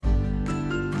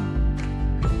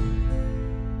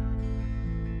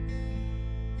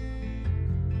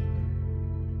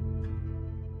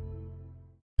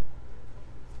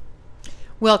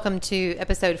Welcome to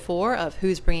episode 4 of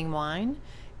Who's Bringing Wine?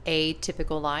 A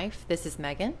Typical Life. This is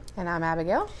Megan. And I'm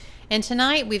Abigail. And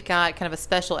tonight we've got kind of a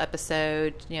special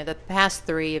episode. You know, the past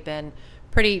 3 have been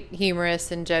pretty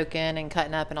humorous and joking and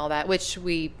cutting up and all that, which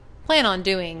we plan on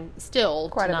doing still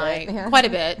quite tonight. A bit, yeah. Quite a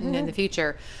bit in the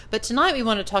future. But tonight we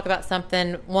want to talk about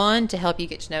something, one, to help you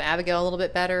get to know Abigail a little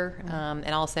bit better,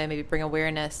 and also maybe bring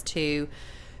awareness to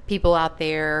people out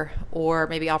there, or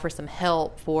maybe offer some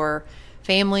help for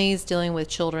families dealing with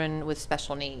children with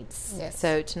special needs. Yes.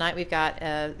 So tonight we've got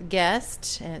a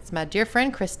guest, and it's my dear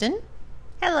friend Kristen.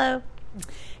 Hello.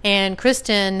 And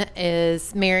Kristen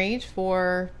is married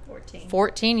for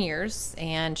 14 years,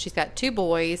 and she's got 2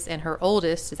 boys, and her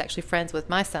oldest is actually friends with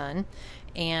my son,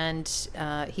 and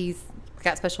he's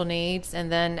got special needs.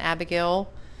 And then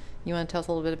Abigail, you want to tell us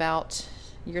a little bit about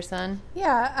your son?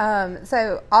 Yeah.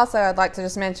 So also I'd like to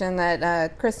just mention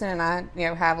that Kristen and I,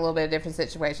 have a little bit of different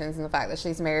situations in the fact that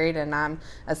she's married and I'm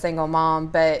a single mom.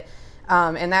 But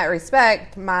in that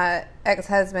respect, my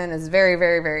ex-husband is very,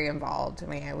 very, very involved.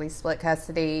 We split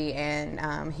custody,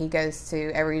 and he goes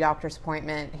to every doctor's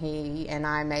appointment. He and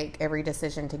I make every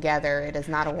decision together. It is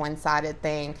not a one-sided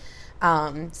thing.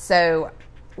 So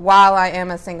while I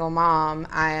am a single mom,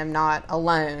 I am not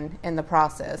alone in the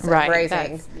process of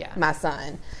raising my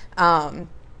son.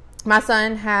 My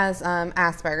son has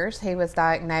Asperger's. He was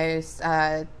diagnosed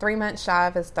 3 months shy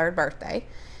of his 3rd birthday.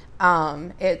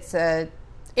 It's a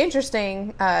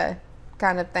interesting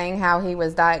kind of thing how he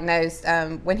was diagnosed.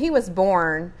 When he was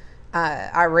born,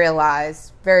 I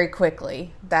realized very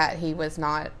quickly that he was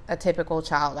not a typical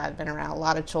child. I'd been around a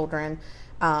lot of children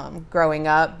growing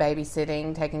up,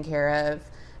 babysitting, taking care of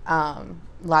a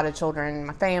lot of children in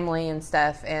my family and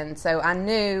stuff. And so I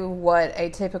knew what a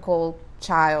typical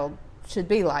child should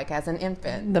be like as an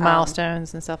infant. The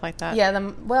milestones and stuff like that? Yeah,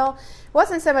 it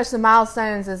wasn't so much the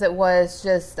milestones as it was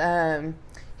just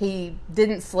he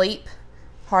didn't sleep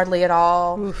hardly at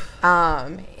all.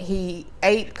 He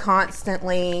ate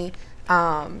constantly.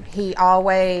 He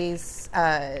always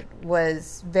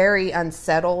was very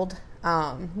unsettled.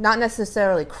 Not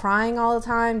necessarily crying all the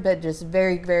time, but just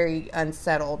very, very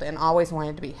unsettled, and always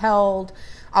wanted to be held,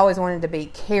 always wanted to be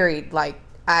carried. Like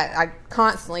I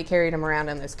constantly carried him around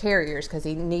in those carriers because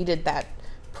he needed that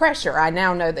pressure. I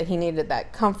now know that he needed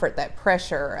that comfort, that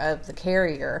pressure of the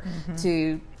carrier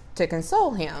to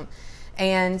console him.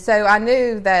 And so I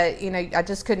knew that, I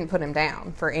just couldn't put him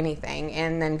down for anything.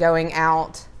 And then going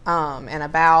out and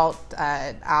about,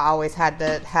 I always had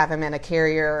to have him in a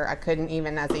carrier. I couldn't,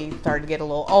 even as he started to get a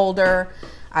little older,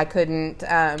 I couldn't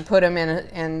put him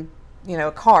in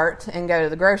a cart and go to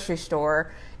the grocery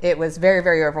store. It was very,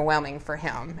 very overwhelming for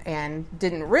him, and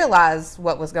didn't realize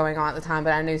what was going on at the time,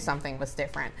 but I knew something was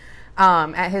different.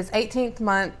 At his 18th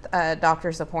month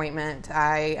doctor's appointment,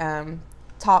 I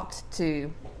talked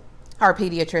to our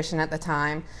pediatrician at the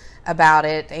time about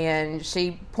it, and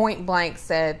she point blank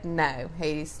said, no,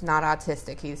 he's not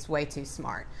autistic. He's way too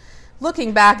smart.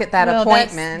 Looking back at that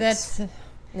appointment,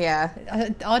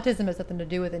 autism has nothing to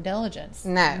do with intelligence.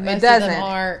 No, most it doesn't. Of them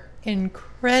are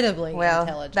incredibly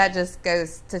intelligent. That just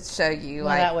goes to show you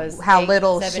that was how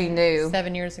little she knew.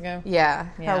 7 years ago. Yeah,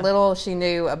 how little she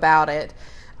knew about it.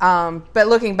 But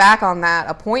looking back on that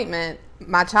appointment,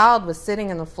 my child was sitting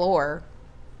on the floor,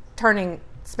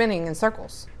 spinning in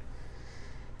circles.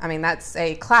 I mean, that's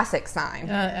a classic sign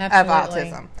of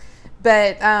autism.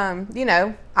 But,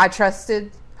 I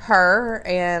trusted her,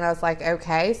 and I was like,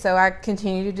 okay. So I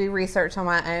continued to do research on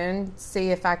my own,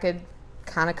 see if I could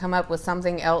kind of come up with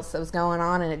something else that was going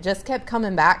on, and it just kept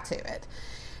coming back to it.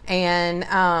 And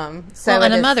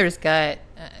in a mother's gut,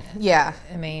 I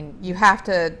mean, you have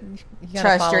to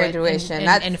trust your intuition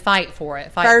and fight for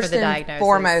it. Fight first for the diagnosis. And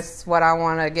foremost, what I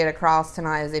want to get across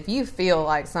tonight is if you feel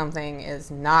like something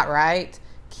is not right,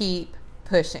 keep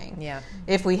pushing. Yeah.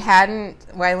 If we hadn't,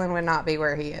 Waylon would not be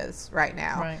where he is right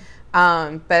now. Right.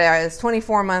 But at his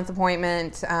 24-month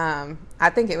appointment, I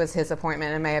think it was his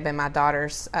appointment. It may have been my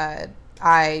daughter's.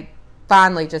 I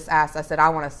finally just asked. I said, I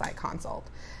want a psych consult.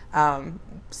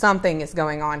 Something is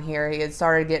going on here. He had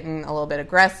started getting a little bit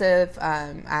aggressive.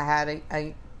 I had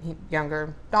a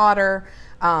younger daughter.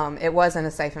 It wasn't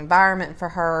a safe environment for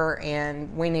her,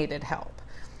 and we needed help.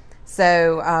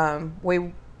 So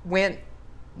we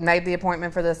made the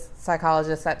appointment for this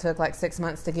psychologist. That took like 6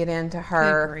 months to get into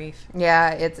her. Good grief.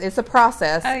 Yeah, it's a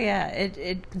process. Oh yeah,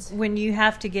 it when you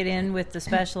have to get in with the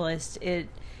specialist,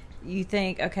 you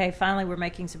think, okay, finally we're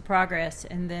making some progress,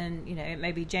 and then it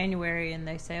may be January, and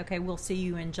they say, okay, we'll see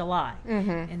you in July,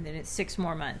 and then it's 6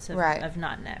 more months of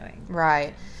not knowing.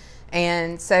 Right.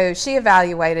 And so she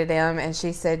evaluated him, and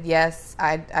she said, yes,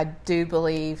 I do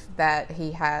believe that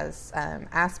he has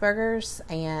Asperger's.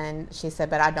 And she said,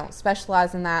 but I don't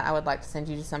specialize in that. I would like to send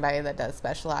you to somebody that does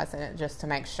specialize in it just to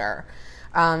make sure.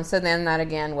 So then that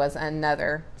again was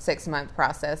another 6-month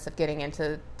process of getting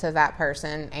into that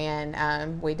person.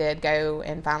 And we did go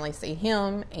and finally see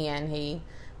him, and he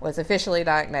was officially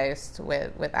diagnosed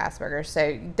with Asperger's.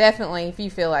 So definitely, if you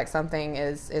feel like something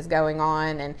is going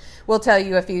on, and we'll tell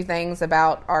you a few things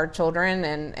about our children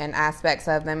and aspects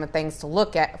of them and things to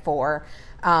look at for.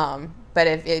 But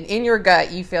if in your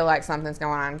gut you feel like something's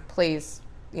going on, please,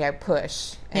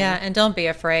 push. And don't be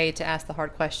afraid to ask the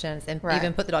hard questions, and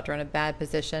even put the doctor in a bad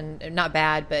position. Not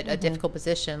bad, but a difficult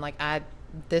position. Like I'm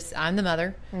the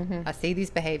mother. Mm-hmm. I see these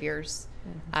behaviors.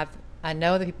 Mm-hmm. I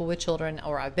know the people with children,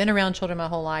 or I've been around children my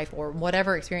whole life, or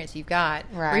whatever experience you've got,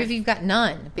 or if you've got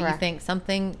none, but you think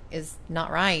something is not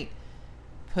right,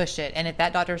 push it. And if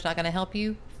that doctor's not going to help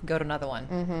you, go to another one.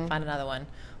 Mm-hmm. Find another one.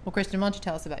 Well, Kristen, why don't you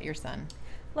tell us about your son?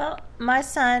 Well, my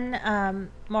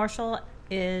son, Marshall,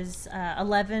 is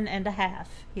 11 and a half,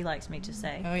 he likes me to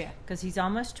say. Oh, yeah. Because he's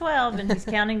almost 12, and he's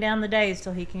counting down the days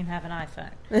till he can have an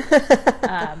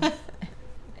iPhone.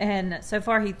 And so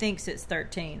far he thinks it's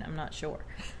 13. I'm not sure.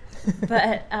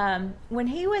 But when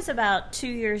he was about 2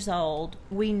 years old,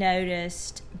 we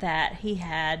noticed that he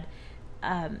had,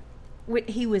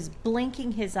 he was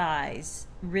blinking his eyes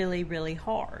really, really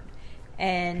hard.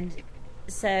 And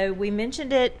so we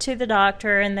mentioned it to the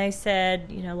doctor, and they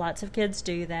said, lots of kids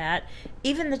do that.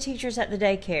 Even the teachers at the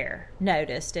daycare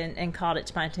noticed and called it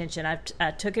to my attention.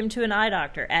 I took him to an eye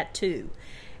doctor at 2,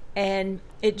 and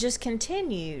it just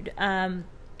continued.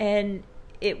 And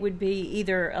it would be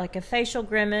either like a facial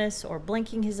grimace or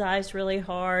blinking his eyes really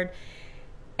hard.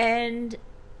 And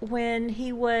when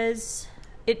he was,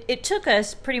 it took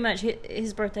us pretty much,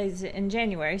 his birthday's in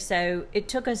January, so it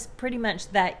took us pretty much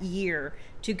that year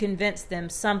to convince them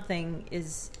something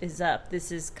is up.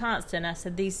 This is constant. I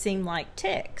said, these seem like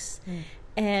tics.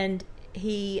 And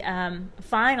he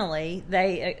finally,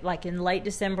 they like in late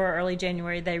December, early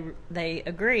January, they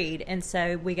agreed. And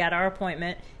so we got our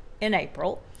appointment in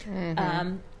April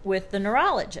with the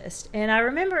neurologist. And I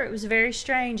remember it was very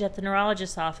strange at the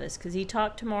neurologist's office because he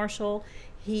talked to Marshall.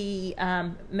 He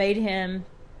made him,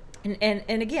 and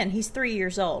again, he's 3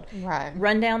 years old,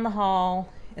 run down the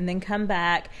hall and then come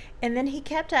back. And then he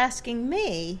kept asking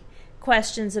me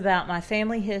questions about my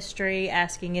family history,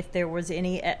 asking if there was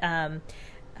any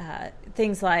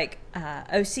things like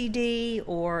OCD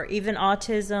or even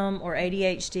autism or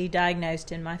ADHD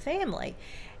diagnosed in my family.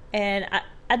 And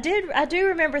I do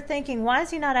remember thinking, why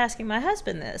is he not asking my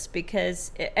husband this?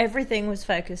 Because everything was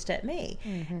focused at me.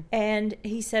 Mm-hmm. And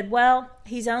he said, well,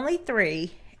 he's only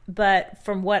 3, but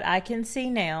from what I can see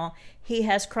now, he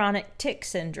has chronic tic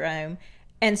syndrome,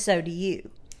 and so do you.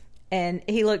 And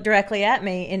he looked directly at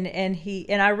me,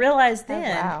 and I realized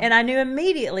then, and I knew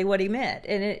immediately what he meant.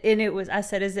 And it was, I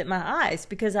said, is it my eyes?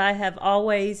 Because I have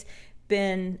always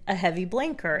been a heavy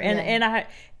blinker, and I,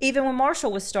 even when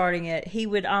Marshall was starting it, he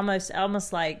would almost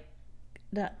like,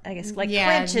 I guess, like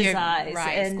clench his eyes,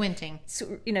 and squinting,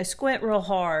 squint real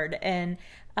hard. And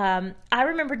I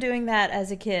remember doing that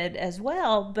as a kid as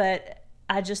well, but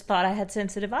I just thought I had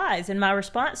sensitive eyes. And my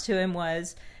response to him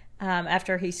was,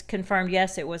 after he's confirmed,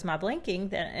 yes, it was my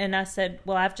blinking, and I said,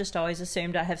 well, I've just always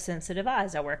assumed I have sensitive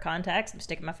eyes. I wear contacts. I'm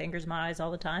sticking my fingers in my eyes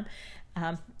all the time.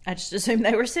 I just assumed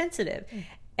they were sensitive.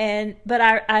 But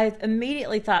I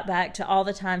immediately thought back to all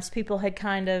the times people had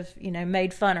kind of,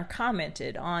 made fun or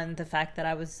commented on the fact that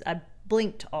I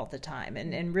blinked all the time,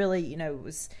 and really, it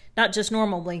was not just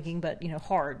normal blinking, but,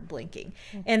 hard blinking.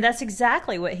 Mm-hmm. And that's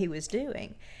exactly what he was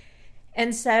doing.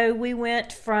 And so we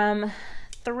went from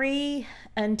 3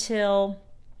 until,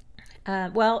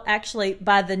 actually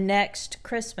by the next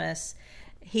Christmas,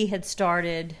 he had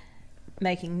started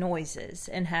making noises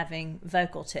and having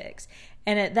vocal tics.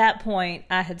 And at that point,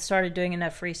 I had started doing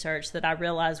enough research that I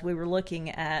realized we were looking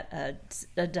at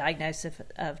a diagnosis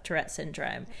of Tourette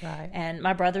syndrome. Right. And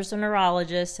my brother's a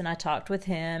neurologist, and I talked with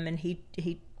him, and he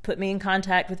put me in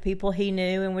contact with people he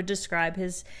knew and would describe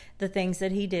the things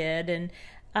that he did.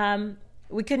 And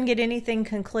we couldn't get anything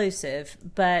conclusive.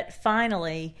 But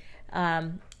finally,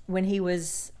 when he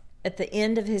was at the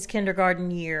end of his kindergarten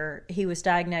year, he was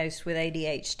diagnosed with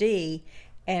ADHD.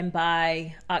 And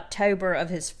by October of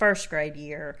his first grade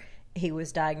year, he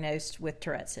was diagnosed with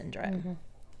Tourette syndrome. Mm-hmm.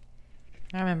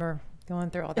 I remember going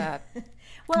through all that.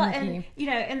 Well, and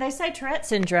and they say Tourette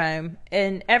syndrome,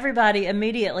 and everybody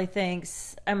immediately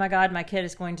thinks, "Oh my God, my kid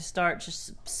is going to start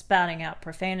just spouting out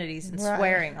profanities and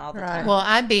swearing all the time." Well,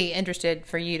 I'd be interested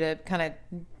for you to kind of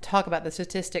talk about the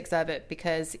statistics of it,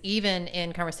 because even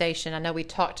in conversation, I know we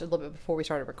talked a little bit before we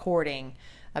started recording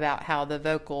about how the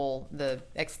vocal, the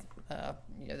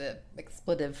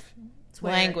expletive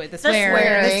language, the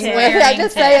swearing. Yeah,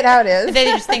 just say it how it is. They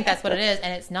just think that's what it is,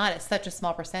 and it's not. It's such a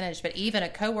small percentage. But even a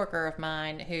coworker of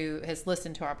mine who has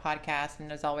listened to our podcast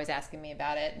and is always asking me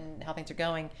about it and how things are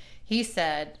going, he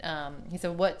said,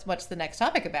 what's the next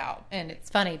topic about? And it's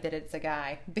funny that it's a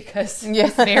guy, because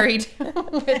he's married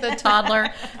with a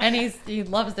toddler, and he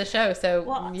loves the show.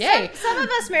 So yay! Some of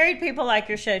us married people like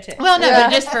your show too. Well, no,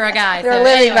 but just for a guy. They're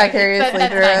living vicariously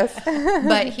through us.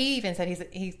 But he even said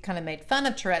he's kind of made fun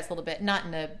of Tourette's a little bit, not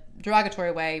in a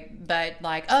derogatory way, but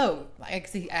like,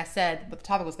 I said what the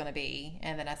topic was going to be,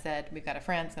 and then I said we've got a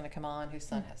friend that's going to come on whose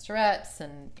son has Tourette's,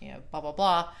 and blah blah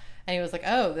blah. And he was like,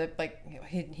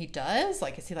 he does?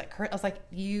 Like, is he like, I was like,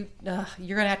 you're going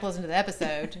to have to listen to the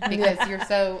episode because you're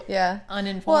so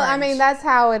uninformed. Well, I mean, that's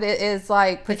how it is,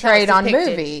 like, portrayed on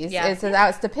movies. Yeah. It's how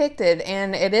it's depicted,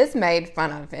 and it is made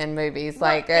fun of in movies,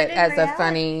 as a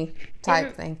funny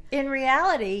type thing. In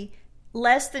reality,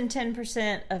 less than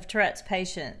 10% of Tourette's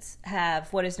patients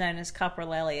have what is known as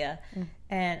coprolalia.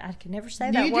 And I can never say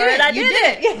that word. I did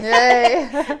it.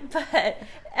 Yay. But,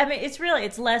 I mean,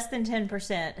 it's less than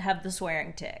 10% have the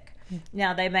swearing tick.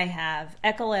 Now, they may have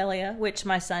echolalia, which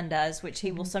my son does, which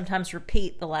he will sometimes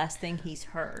repeat the last thing he's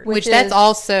heard.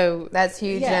 That's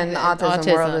huge in the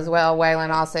autism world as well.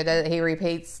 Waylon also does. He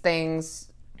repeats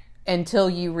things until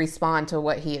you respond to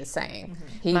what he is saying.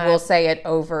 He will say it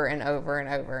over and over and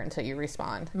over until you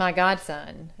respond. My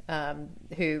godson,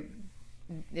 who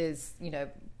is,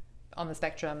 on the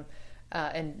spectrum,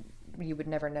 and you would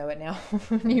never know it now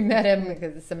when you met him,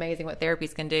 because it's amazing what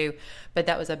therapies can do. But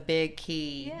that was a big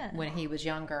key when he was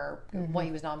younger. When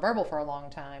he was nonverbal for a long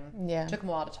time. It took him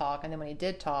a while to talk, and then when he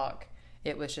did talk,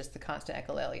 it was just the constant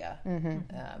echolalia.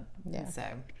 So,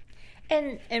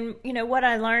 and what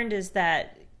I learned is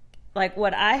that, like,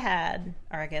 what I had,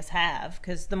 or I guess have,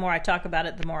 because the more I talk about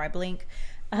it, the more I blink,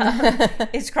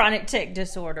 is chronic tic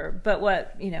disorder. But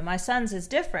what, my son's is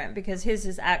different, because his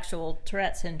is actual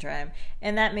Tourette syndrome.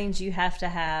 And that means you have to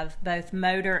have both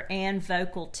motor and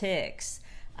vocal tics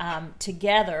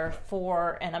together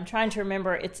and I'm trying to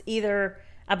remember,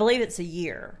 I believe it's a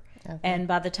year. Okay. And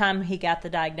by the time he got the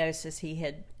diagnosis, he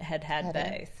had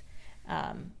both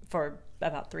for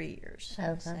about 3 years.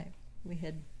 Okay. So we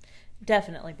had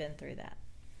definitely been through that.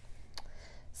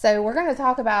 So we're going to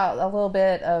talk about a little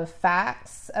bit of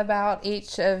facts about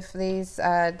each of these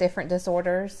different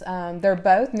disorders. They're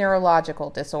both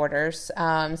neurological disorders.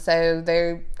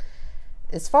 So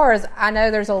as far as I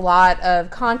know, there's a lot of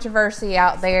controversy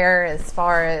out there as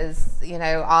far as,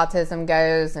 autism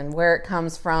goes and where it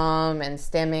comes from and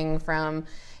stemming from,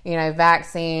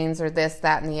 vaccines or this,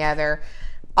 that, and the other.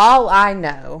 All I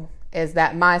know is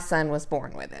that my son was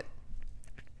born with it.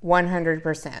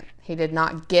 100%. He did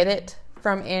not get it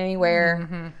from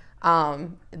anywhere.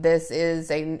 This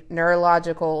is a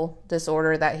neurological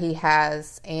disorder that he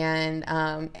has, and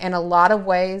in a lot of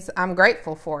ways I'm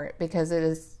grateful for it, because it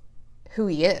is who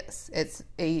he is.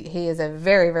 He is a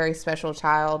very, very special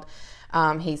child.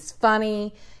 He's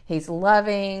funny, he's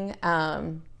loving.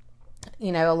 A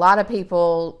lot of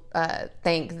people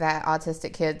think that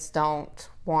autistic kids don't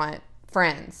want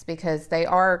friends, because they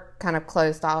are kind of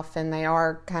closed off and they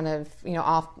are kind of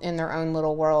off in their own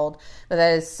little world, but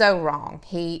that is so wrong.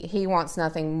 He wants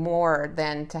nothing more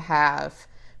than to have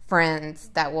friends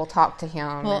that will talk to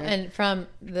him. Well, and from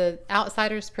the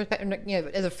outsider's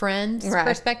perspective, as a friend's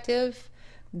perspective,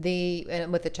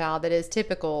 with the child, that is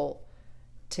typical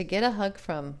to get a hug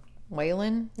from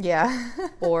Waylon,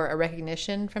 or a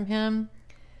recognition from him,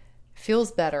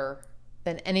 feels better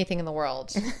than anything in the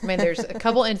world. I mean, there's a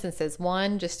couple instances.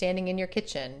 One, just standing in your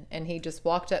kitchen, and he just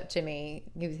walked up to me.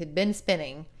 He had been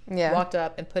spinning, walked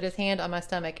up and put his hand on my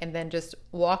stomach, and then just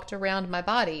walked around my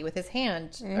body with his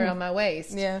hand around my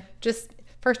waist. Just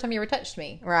first time he ever touched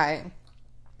me. Right.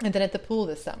 And then at the pool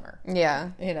this summer. When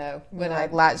I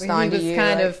latched on to you. He was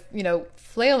kind of,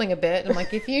 flailing a bit. I'm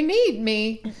like, if you need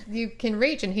me, you can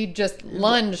reach. And he just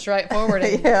lunged right forward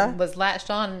and was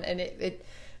latched on, and it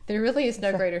there really is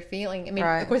no greater feeling. I mean,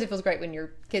 of course it feels great when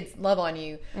your kids love on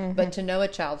you, but to know a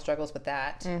child struggles with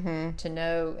that, to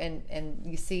know, and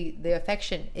you see the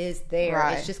affection is there.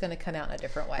 It's just going to come out in a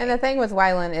different way. And the thing with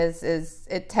Waylon is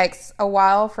it takes a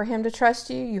while for him to trust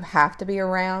you. You have to be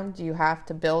around. You have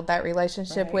to build that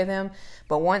relationship with him.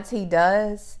 But once he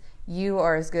does, you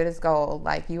are as good as gold.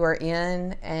 Like, you are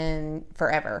in and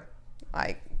forever.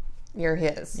 Like, you're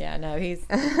his. Yeah, no, he's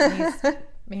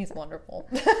wonderful.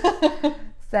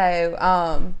 So,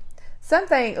 I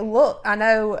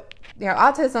know,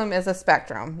 autism is a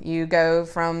spectrum. You go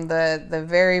from the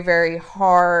very, very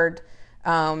hard,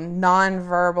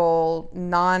 non-verbal,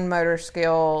 non-motor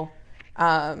skill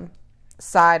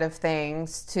side of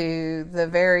things to the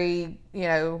very,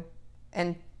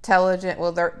 intelligent.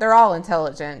 Well, they're all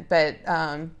intelligent, but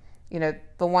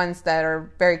the ones that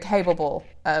are very capable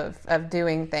of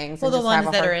doing things. Well, the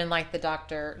ones that are in like the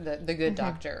doctor, the good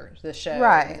doctor, the show,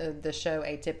 right? The show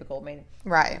Atypical. I mean,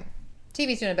 right.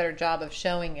 TV's doing a better job of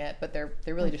showing it, but they're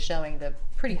really just showing the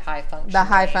pretty high functioning. The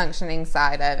high functioning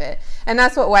side of it. And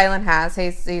that's what Waylon has.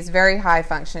 He's very high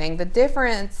functioning. The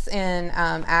difference in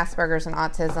Asperger's and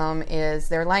autism is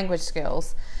their language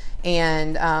skills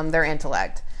and their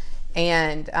intellect.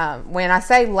 And when I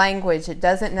say language, it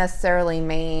doesn't necessarily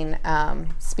mean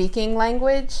speaking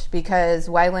language, because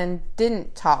Waylon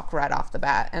didn't talk right off the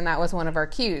bat, and that was one of our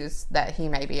cues that he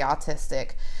may be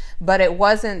autistic. But it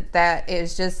wasn't that. It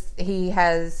was just he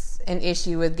has an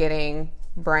issue with getting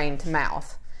brain to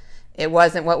mouth. It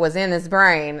wasn't what was in his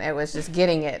brain. It was just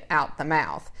getting it out the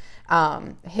mouth.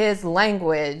 His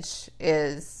language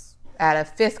is at a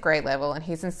 5th grade level, and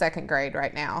he's in 2nd grade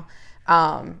right now.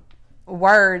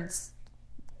 Words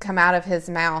come out of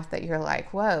his mouth that you're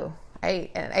like, whoa, an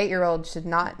 8-year-old should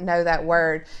not know that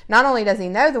word. Not only does he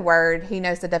know the word, he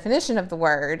knows the definition of the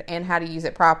word and how to use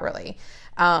it properly.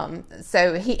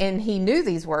 So he knew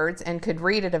these words and could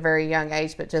read at a very young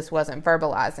age, but just wasn't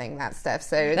verbalizing that stuff.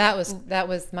 So that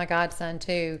was my godson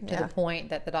too, to the point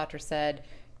that the doctor said,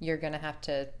 you're going to have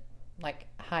to like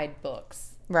hide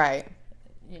books. Right.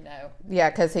 Yeah,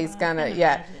 because he's gonna.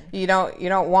 Yeah, you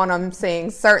don't want them seeing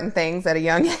certain things at a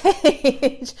young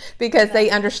age because they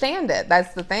understand it.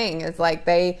 That's the thing. It's like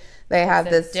they have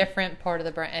this different part of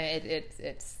the brain.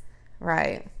 It's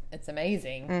right. It's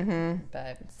amazing. Mm-hmm.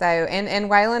 But so and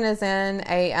Waylon is in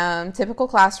a typical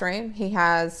classroom. He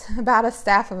has about a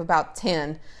staff of about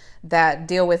 10 that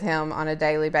deal with him on a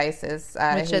daily basis.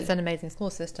 Which is an amazing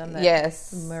school system.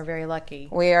 Yes. We're very lucky.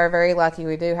 We are very lucky.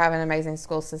 We do have an amazing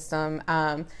school system.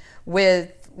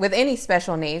 With any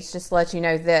special needs, just to let you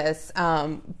know this,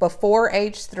 before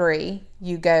age 3,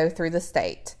 you go through the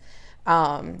state.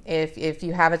 If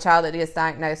you have a child that gets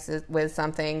diagnosed with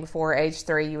something before age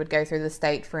 3, you would go through the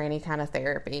state for any kind of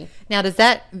therapy. Now, does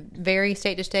that vary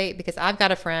state to state? Because I've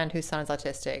got a friend whose son is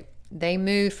autistic. They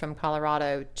moved from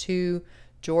Colorado to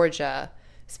Georgia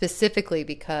specifically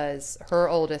because her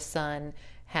oldest son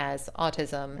has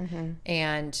autism,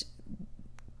 and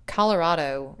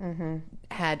Colorado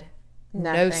had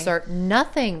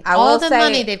nothing. All the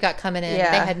money they've got coming in, they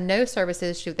had no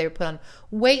services. They were put on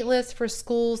wait lists for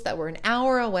schools that were an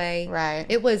hour away. Right.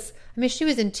 It was. I mean, she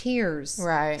was in tears.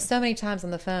 Right. So many times on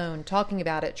the phone talking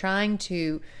about it, trying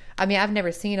to. I mean, I've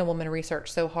never seen a woman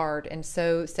research so hard and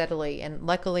so steadily. And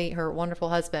luckily, her wonderful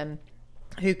husband,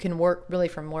 who can work really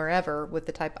from wherever with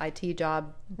the type IT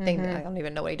job thing. I don't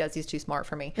even know what he does. He's too smart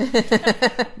for me.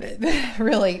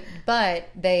 Really. But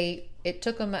it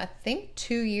took them, I think,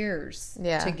 2 years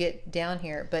to get down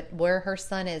here. But where her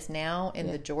son is now in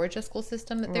the Georgia school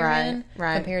system that they're in,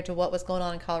 compared to what was going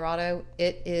on in Colorado,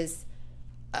 it is,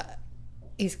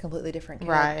 he's a completely different kid.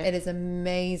 Right. It is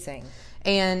amazing.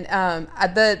 And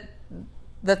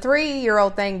the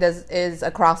 3-year-old thing is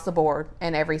across the board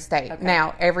in every state. Okay.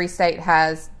 Now, every state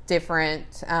has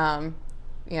different,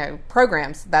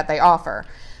 programs that they offer.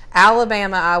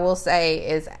 Alabama, I will say,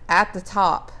 is at the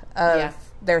top of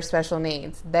their special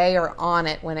needs. They are on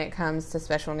it when it comes to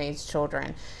special needs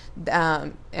children.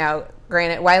 Granted,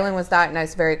 Waylon was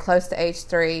diagnosed very close to age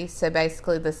 3, so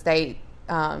basically the state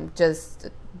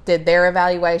just did their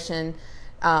evaluation,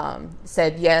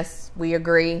 said, yes, we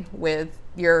agree with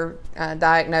your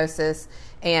diagnosis,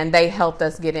 and they helped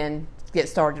us get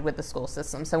started with the school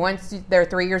system. So once they're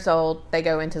 3 years old, they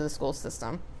go into the school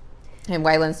system. And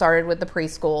Waylon started with the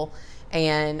preschool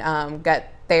and got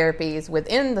therapies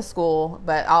within the school,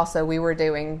 but also we were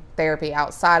doing therapy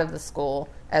outside of the school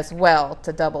as well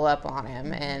to double up on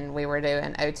him. And we were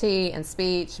doing OT and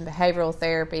speech and behavioral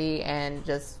therapy, and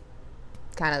just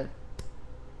kind of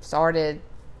started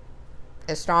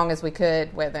as strong as we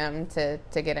could with him to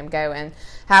get him going.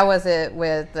 How was it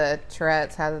with the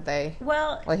Tourette's? How did they?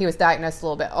 Well, he was diagnosed a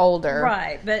little bit older,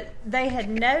 right? But they had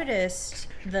noticed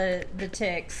the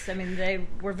tics. I mean, they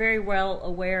were very well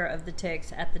aware of the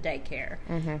tics at the daycare,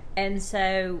 and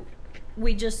so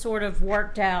we just sort of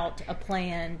worked out a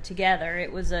plan together.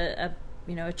 It was a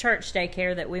church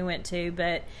daycare that we went to,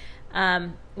 but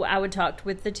I would talk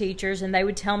with the teachers, and they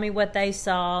would tell me what they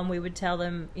saw, and we would tell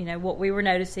them, what we were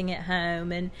noticing at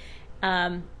home.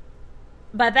 And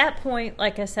by that point,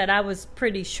 like I said, I was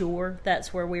pretty sure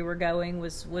that's where we were going,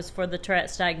 was for the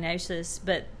Tourette's diagnosis.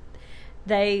 But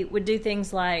they would do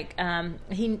things like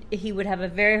he would have a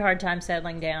very hard time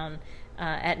settling down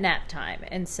at nap time.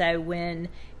 And so when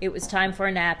it was time for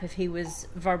a nap, if he was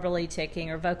verbally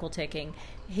ticking or vocal ticking,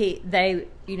 his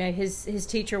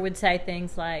teacher would say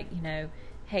things like,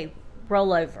 hey,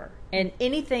 roll over, and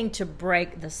anything to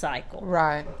break the cycle.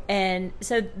 Right. And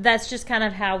so that's just kind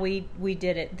of how we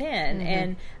did it then. Mm-hmm.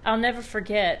 And I'll never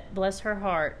forget, bless her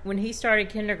heart, when he started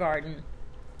kindergarten,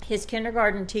 his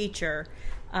kindergarten teacher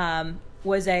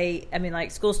was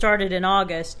school started in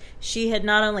August. She had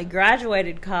not only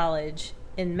graduated college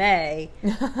in May,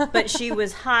 but she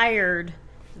was hired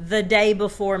the day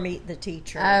before Meet the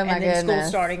Teacher. Oh, my and then goodness. School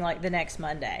starting like the next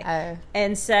Monday. Oh.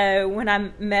 And so when I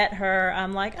met her,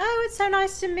 I'm like, oh, it's so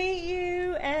nice to meet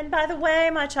you. And by the way,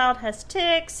 my child has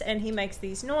tics and he makes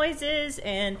these noises,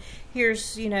 and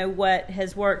here's, what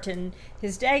has worked in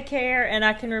his daycare. And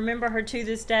I can remember her to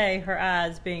this day, her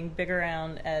eyes being big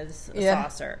around as a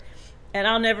saucer. And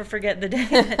I'll never forget the day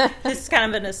that, this is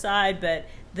kind of an aside, but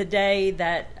the day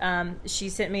that she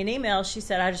sent me an email, she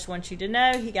said, I just want you to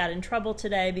know he got in trouble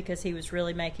today because he was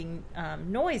really making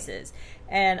noises.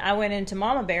 And I went into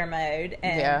Mama Bear mode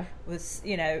and was,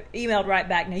 emailed right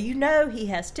back. Now, he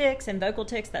has tics and vocal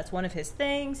tics. That's one of his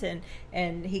things,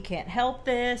 and he can't help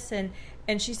this. And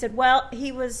she said, well,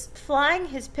 he was flying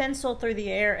his pencil through the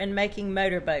air and making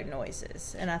motorboat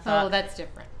noises. And I thought, oh, that's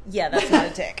different. Yeah, that's not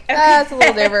a tic. Okay. That's a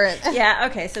little different. Yeah,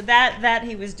 okay, so that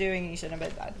he was doing, he shouldn't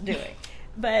have been doing.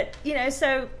 But,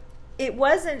 so it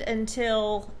wasn't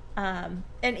until, and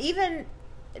even,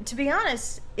 to be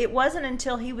honest, it wasn't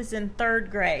until he was in third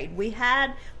grade.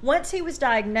 Once he was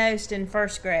diagnosed in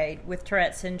first grade with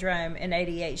Tourette syndrome and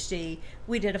ADHD,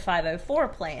 we did a 504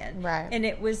 plan. Right. And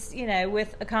it was,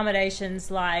 with accommodations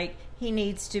like he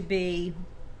needs to be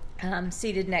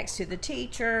seated next to the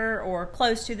teacher or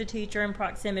close to the teacher in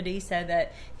proximity so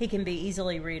that he can be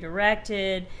easily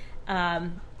redirected.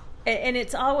 And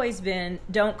it's always been,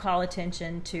 don't call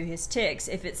attention to his tics.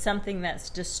 If it's something that's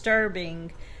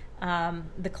disturbing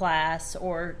the class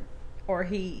or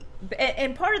he...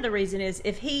 And part of the reason is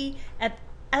if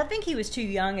I think he was too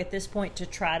young at this point to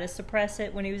try to suppress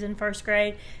it when he was in first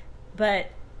grade, but...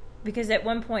 Because at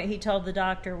one point he told the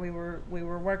doctor, we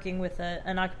were working with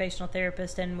an occupational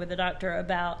therapist and with a doctor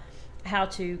about how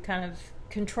to kind of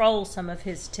control some of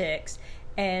his tics,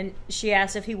 and she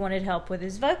asked if he wanted help with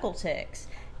his vocal tics,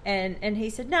 and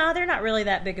he said, no, they're not really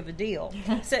that big of a deal.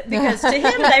 So, because to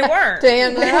him they weren't. To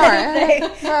him they are.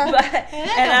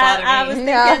 I was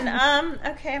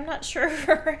thinking, okay, I'm not sure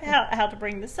how to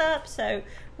bring this up, so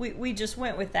we just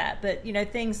went with that. But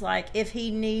things like if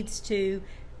he needs to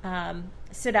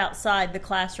sit outside the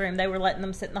classroom, they were letting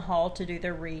them sit in the hall to do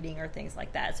their reading or things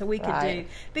like that. So we could do,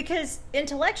 because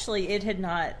intellectually it had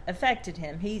not affected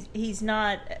him. He's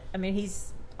not,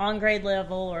 he's on grade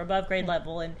level or above grade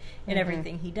level in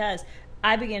everything he does.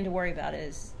 I began to worry about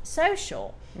his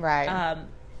social. Right.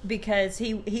 Because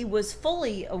he was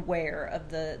fully aware of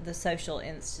the social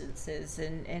instances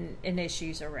and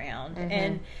issues around. Mm-hmm.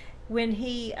 And when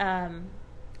he,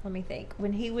 let me think,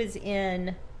 when he was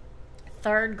in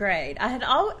third grade,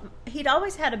 he'd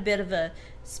always had a bit of a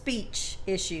speech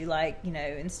issue, like,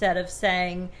 instead of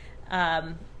saying,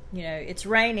 it's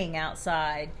raining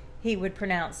outside, he would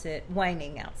pronounce it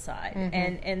waning outside.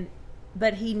 Mm-hmm.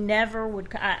 But he never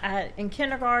would, in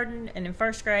kindergarten and in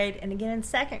first grade and again in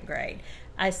second grade,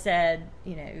 I said,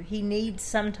 he needs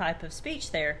some type of speech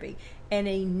therapy. And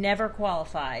he never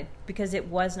qualified because it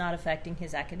was not affecting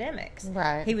his academics.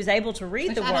 Right. He was able to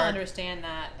read the word. I don't understand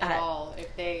that at all.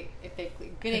 If they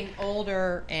getting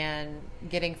older and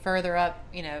getting further up,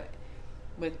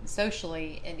 with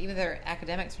socially, and even their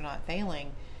academics are not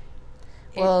failing.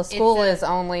 Well, school is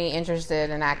only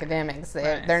interested in academics.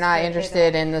 They're not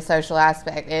interested in the social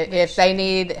aspect. If they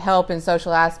need help in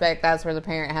social aspect, that's where the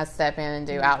parent has to step in and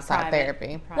do outside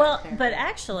therapy. Well, but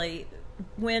actually,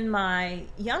 when my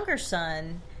younger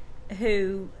son,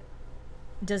 who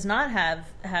does not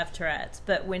have Tourette's,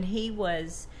 but when he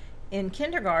was in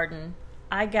kindergarten,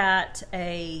 I got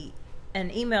an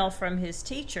email from his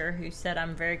teacher who said,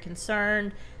 I'm very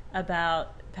concerned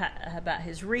about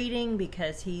his reading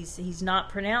because he's not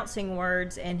pronouncing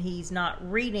words and he's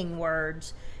not reading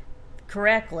words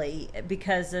correctly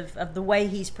because of the way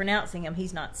he's pronouncing them.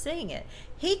 He's not seeing it.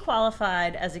 He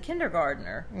qualified as a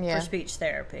kindergartner for speech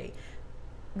therapy.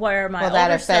 Where my older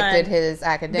that affected son, his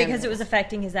academics. Because it was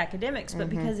affecting his academics, but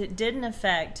because it didn't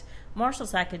affect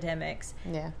Marshall's academics.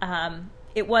 Yeah.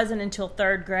 It wasn't until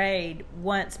third grade,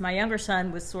 once my younger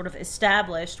son was sort of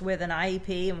established with an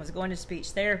IEP and was going to speech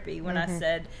therapy, when I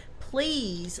said,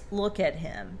 please look at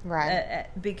him. Right.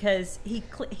 Because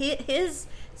his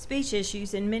speech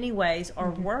issues in many ways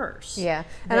are worse. Yeah.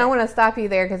 And I want to stop you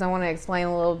there because I want to explain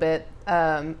a little bit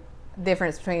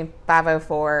difference between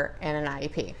 504 and an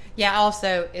IEP. Yeah,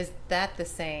 also, is that the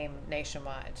same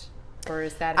nationwide? Or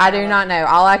is that... I do not know.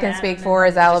 All I can speak for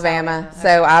is Alabama.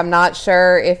 So I'm not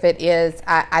sure if it is.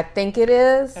 I think it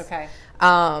is. Okay.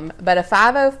 But a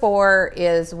 504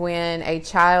 is when a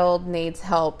child needs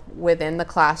help within the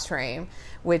classroom,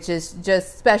 which is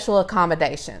just special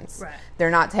accommodations. Right. They're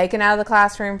not taken out of the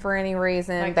classroom for any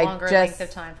reason. Like they longer just, length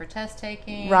of time for test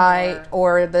taking? Right.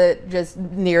 Or just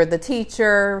near the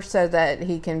teacher so that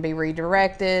he can be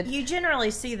redirected. You generally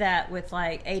see that with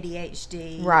like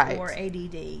ADHD Right. or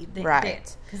ADD.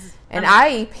 Right. An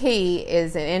IEP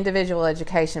is an individual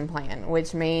education plan,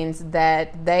 which means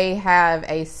that they have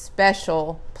a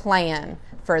special plan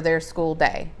for their school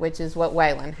day, which is what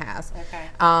Waylon has.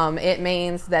 Okay. It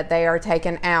means that they are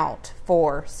taken out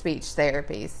for speech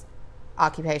therapies,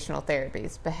 occupational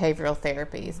therapies, behavioral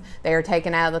therapies. They are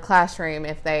taken out of the classroom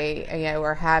if they,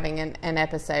 are having an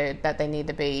episode that they need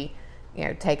to be,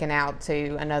 taken out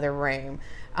to another room.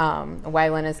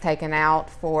 Waylon is taken out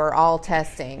for all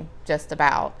testing, just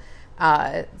about.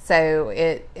 So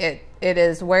it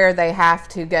is where they have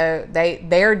to go.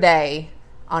 Their day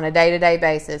on a day-to-day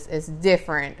basis is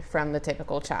different from the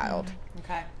typical child.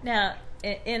 Okay. Now,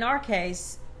 in our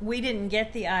case, we didn't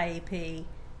get the IEP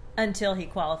until he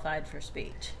qualified for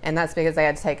speech. And that's because they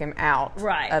had to take him out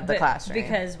of the classroom.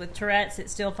 Because with Tourette's, it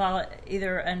still falls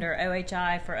either under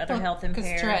OHI for other health impaired.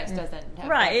 Because Tourette's doesn't have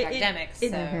academics.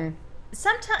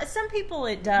 Some people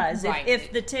it does. Right.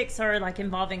 If the tics are like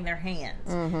involving their hands,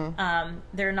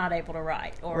 they're not able to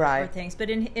write or things. But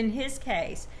in his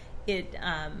case, it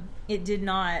did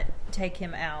not take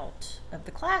him out of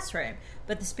the classroom,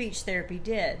 but the speech therapy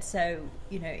did. So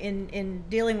in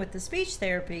dealing with the speech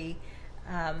therapy,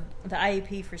 the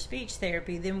IEP for speech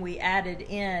therapy, then we added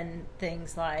in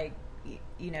things like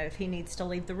if he needs to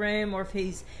leave the room, or if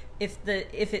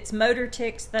it's motor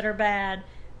tics that are bad,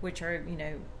 which are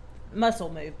muscle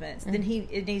movements, then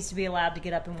it needs to be allowed to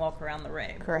get up and walk around the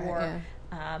room. Correct. Or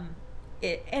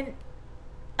and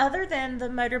other than the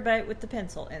motorboat with the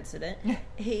pencil incident,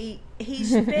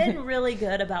 he's been really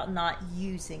good about not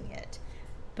using it,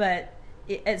 but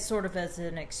it's sort of as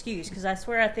an excuse, because I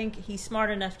swear I think he's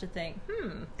smart enough to think,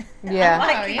 yeah,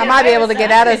 I might be able to get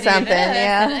out of something.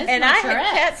 Yeah, and I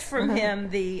had kept from him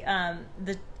the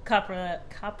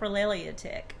coprolalia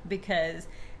tic, because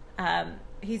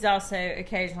he's also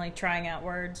occasionally trying out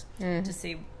words to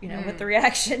see what the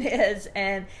reaction is,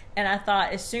 and I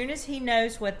thought as soon as he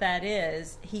knows what that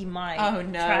is, he might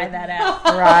try that out.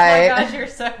 Right. Oh my gosh, you're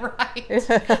so right.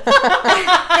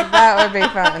 That would be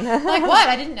fun. Like what?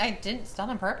 I didn't. It's not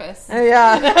on purpose.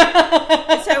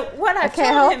 Yeah. So what I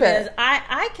can't told help him it. is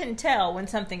I can tell when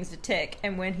something's a tic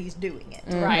and when he's doing it.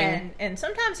 Right. And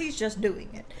sometimes he's just doing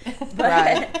it. But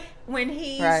Right. when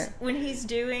he's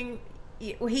doing,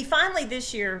 he finally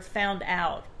this year found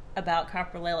out about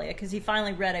coprolalia, because he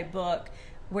finally read a book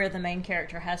where the main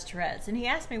character has Tourette's, and he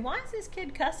asked me, why is this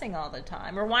kid cussing all the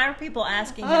time, or why are people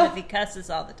asking him if he cusses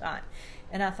all the time?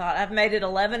 And I thought, I've made it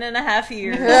 11 and a half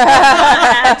years.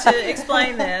 I had to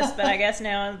explain this, but I guess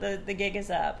now the gig is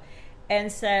up. And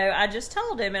so I just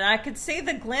told him, and I could see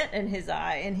the glint in his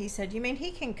eye, and he said, you mean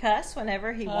he can cuss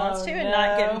whenever he wants to and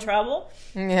not get in trouble?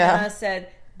 Yeah. And I said,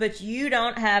 but you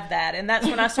don't have that. And that's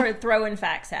when I started throwing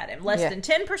facts at him. Less than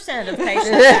 10% of patients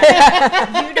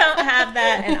have, you don't have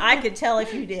that, and I could tell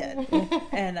if you did.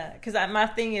 And because my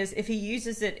thing is, if he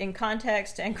uses it in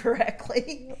context and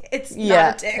correctly, it's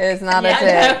not a tick. It's not a tick.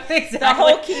 No, exactly. The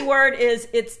whole key word is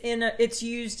it's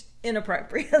used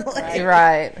inappropriately.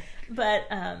 Right. But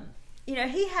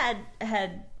he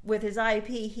had with his IEP,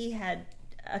 he had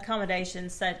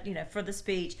accommodations that for the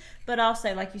speech, but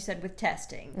also, like you said, with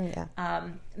testing. Yeah.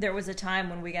 There was a time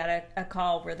when we got a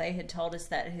call where they had told us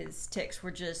that his tics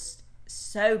were just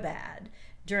so bad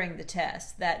during the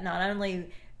test that not only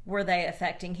were they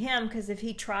affecting him, because if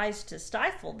he tries to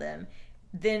stifle them,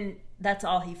 then that's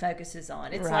all he focuses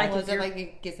on. It's Right. like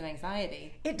it gives him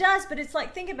anxiety? it does, but it's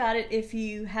like, think about it, if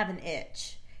you have an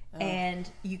itch. And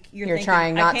you're thinking,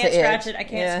 trying not I can't to scratch itch. it. I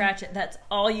can't scratch it. That's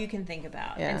all you can think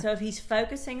about. Yeah. And so if he's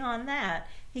focusing on that,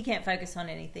 he can't focus on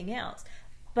anything else.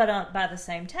 But by the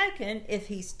same token, if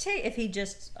he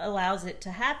just allows it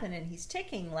to happen and he's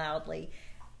ticking loudly,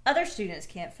 other students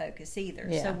can't focus either.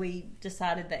 Yeah. So we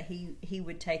decided that he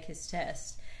would take his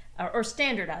test or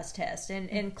standardized tests,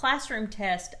 and classroom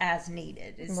test as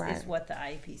needed is what the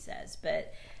IEP says.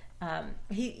 But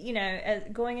he,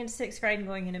 going into 6th grade and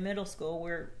going into middle school,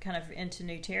 we're kind of into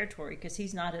new territory because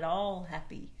he's not at all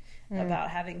happy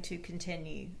about having to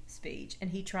continue speech.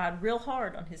 And he tried real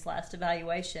hard on his last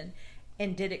evaluation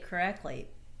and did it correctly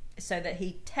so that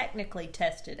he technically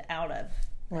tested out of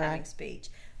having speech.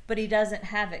 But he doesn't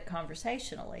have it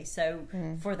conversationally. So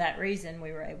for that reason,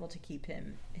 we were able to keep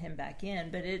him back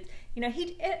in. But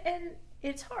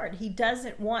it's hard. He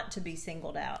doesn't want to be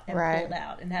singled out and pulled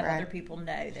out and have other people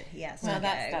know that he has to go.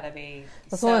 That's got to be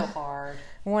so hard.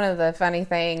 One of the funny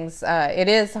things, it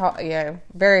is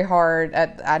very hard.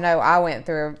 I know I went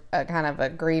through a kind of a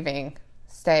grieving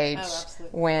stage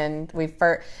when we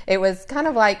first. It was kind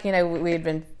of like, we had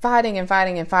been fighting and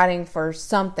fighting and fighting for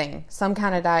some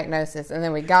kind of diagnosis, and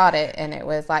then we got it, and it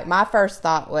was like my first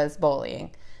thought was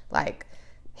bullying. Like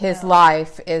his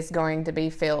life is going to be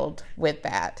filled with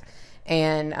that.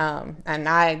 And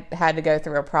I had to go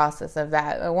through a process of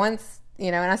that. But once,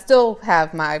 and I still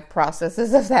have my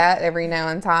processes of that every now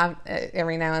and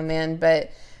then.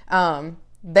 But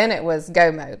then it was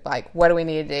go mode. Like, what do we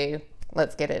need to do?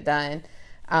 Let's get it done.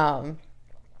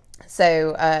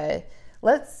 So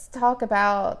let's talk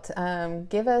about,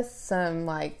 give us some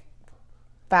like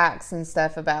facts and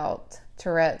stuff about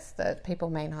Tourette's that people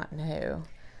may not know.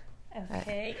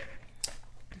 Okay.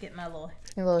 Get my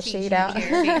little sheet out.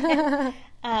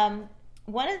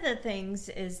 One of the things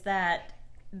is that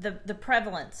the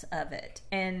prevalence of it,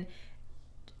 and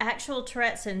actual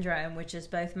Tourette syndrome, which is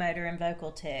both motor and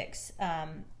vocal tics,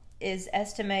 is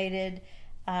estimated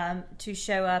to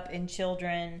show up in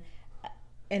children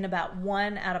in about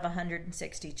 1 out of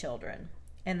 160 children.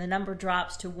 And the number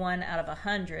drops to 1 out of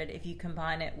 100 if you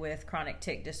combine it with chronic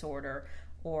tic disorder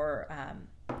or,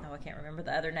 I can't remember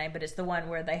the other name, but it's the one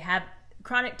where they have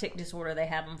chronic tic disorder, they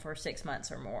have them for 6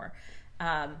 months or more,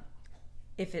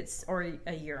 if it's, or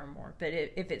a year or more. But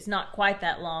if it's not quite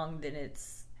that long, then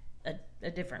it's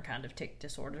a different kind of tic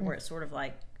disorder where it's sort of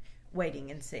like waiting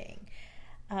and seeing.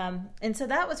 And so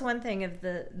that was one thing of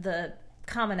the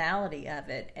commonality of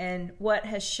it. And what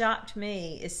has shocked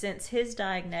me is since his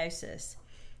diagnosis,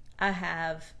 I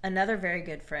have another very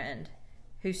good friend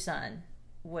whose son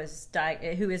was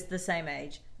who is the same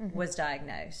age, was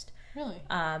diagnosed. Really?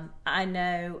 I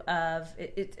know of,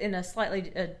 it's in a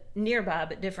slightly nearby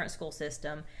but different school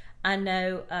system. I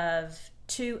know of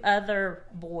 2 other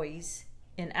boys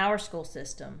in our school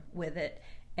system with it,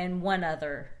 and 1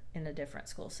 other in a different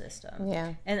school system.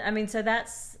 Yeah. And I mean, so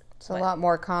it's a lot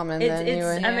more common than you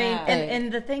would think.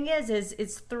 And the thing is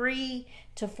it's 3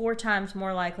 to 4 times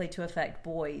more likely to affect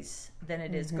boys than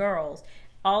it is girls.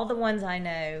 All the ones I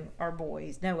know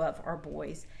of are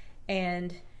boys,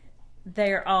 and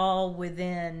they're all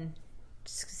within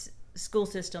school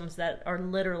systems that are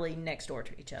literally next door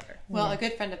to each other. Well, a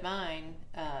good friend of mine,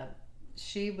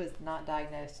 she was not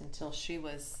diagnosed until she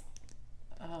was,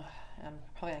 I'm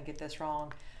probably going to get this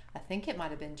wrong, I think it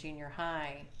might have been junior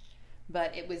high,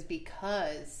 but it was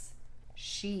because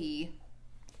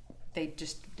they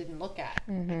just didn't look at.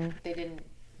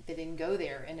 They didn't go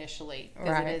there initially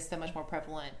because it is so much more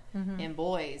prevalent in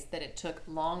boys that it took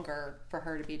longer for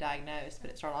her to be diagnosed. But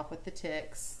it started off with the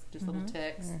tics, just little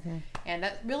tics, and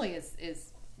that really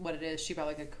is what it is. She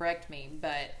probably could correct me, but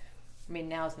I mean,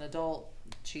 now as an adult,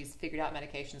 she's figured out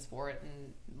medications for it,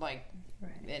 and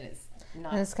and it's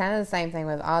not. And it's kind of the same thing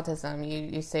with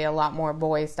autism. You see a lot more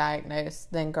boys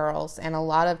diagnosed than girls, and a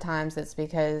lot of times it's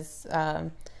because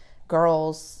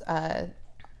girls.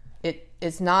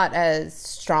 It's not as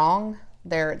strong.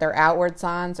 Their outward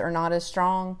signs are not as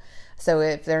strong. So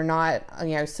if they're not,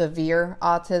 severe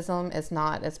autism, it's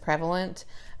not as prevalent.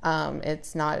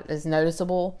 It's not as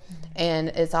noticeable, and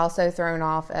it's also thrown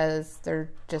off as they're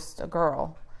just a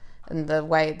girl, and the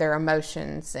way their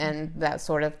emotions and that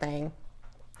sort of thing.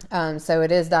 So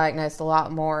it is diagnosed a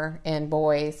lot more in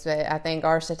boys. But I think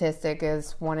our statistic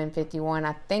is 1 in 51.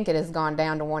 I think it has gone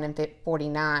down to 1 in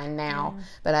 49 now,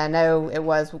 but I know it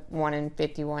was 1 in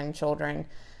 51 children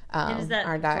and is that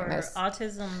are diagnosed. For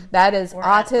autism? That is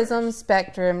autism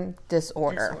spectrum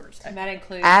disorder. And that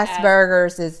includes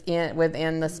Asperger's is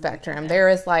within the spectrum. There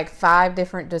is 5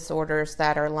 different disorders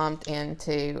that are lumped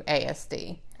into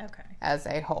ASD. As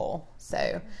a whole.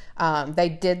 So they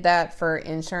did that for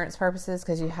insurance purposes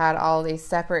because you had all these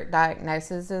separate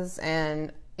diagnoses,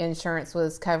 and insurance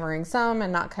was covering some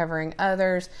and not covering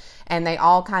others, and they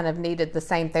all kind of needed the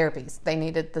same therapies. They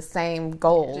needed the same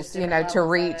goals, to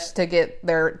reach to get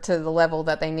to the level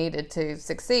that they needed to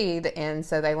succeed, and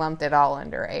so they lumped it all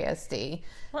under ASD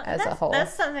as a whole.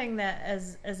 That's something that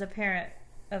as a parent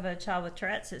of a child with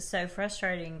Tourette's is so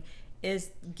frustrating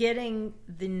is getting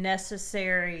the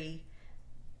necessary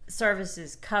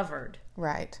services covered.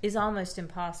 Right. Is almost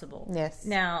impossible. Yes.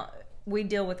 Now, we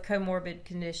deal with comorbid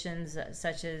conditions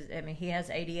such as, he has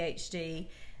ADHD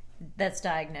that's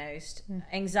diagnosed.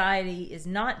 Anxiety is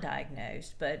not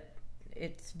diagnosed, but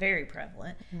it's very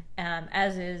prevalent,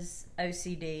 as is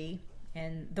OCD.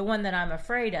 And the one that I'm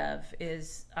afraid of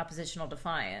is oppositional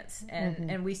defiance,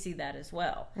 and we see that as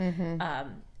well.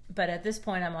 But at this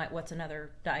point, I'm like, what's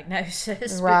another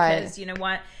diagnosis? Right. Because,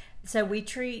 why? So we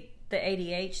treat the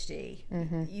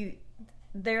ADHD.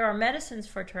 There are medicines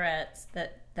for Tourette's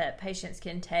that patients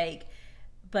can take,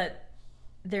 but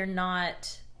they're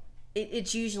not.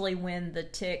 It's usually when the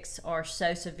tics are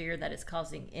so severe that it's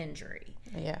causing injury.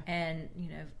 Yeah. And,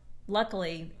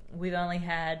 luckily, we've only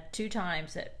had 2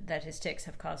 times that his tics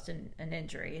have caused an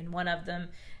injury. And one of them,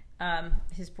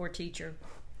 his poor teacher,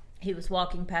 he was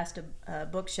walking past a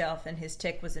bookshelf and his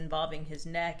tic was involving his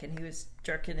neck, and he was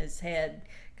jerking his head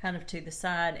kind of to the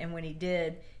side. And when he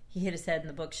did, he hit his head in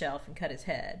the bookshelf and cut his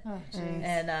head. Oh, jeez.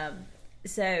 And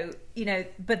so,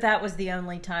 but that was the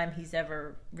only time he's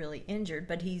ever really injured.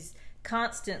 But he's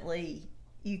constantly,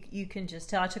 you can just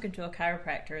tell. I took him to a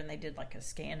chiropractor and they did like a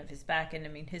scan of his back. And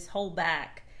his whole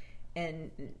back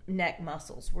and neck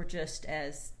muscles were just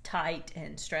as tight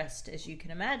and stressed as you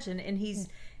can imagine. And he's,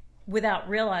 without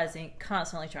realizing,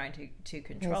 constantly trying to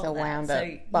control It's a that. wound So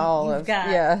up ball you've of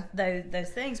got those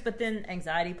things, but then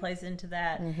anxiety plays into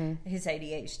that. His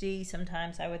ADHD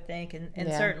sometimes, I would think, and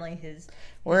certainly his.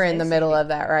 We're in the OCD. middle of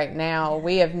that right now.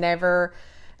 We have never.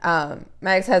 My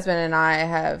ex-husband and I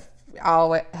have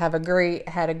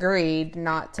had agreed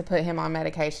not to put him on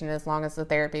medication as long as the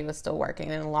therapy was still working,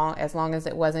 and as long as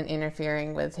it wasn't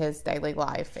interfering with his daily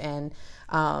life. And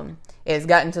it's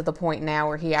gotten to the point now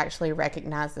where he actually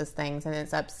recognizes things, and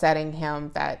it's upsetting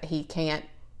him that he can't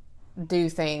do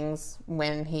things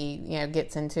when he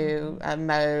gets into a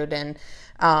mode. And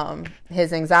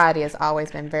his anxiety has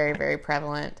always been very, very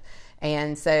prevalent.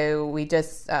 And so we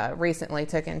just recently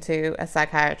took him to a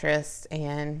psychiatrist,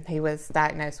 and he was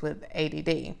diagnosed with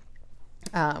ADD,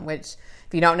 which,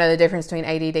 if you don't know the difference between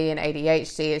ADD and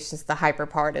ADHD, it's just the hyper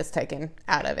part is taken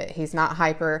out of it. He's not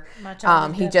hyper.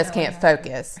 He just can't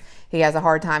focus. He has a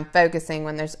hard time focusing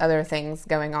when there's other things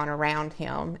going on around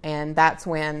him. And that's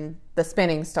when the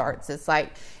spinning starts. It's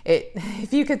like,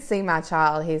 if you could see my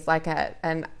child, he's like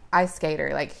an ice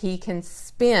skater. Like, he can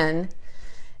spin.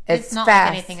 It's not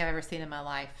fast. like anything I've ever seen in my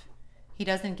life. He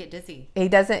doesn't get dizzy. He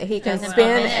doesn't Doesn't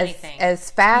spin anything.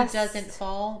 as fast. He doesn't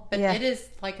fall, but it is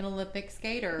like an Olympic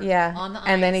skater on the ice.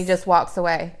 And then he just walks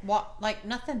away. Like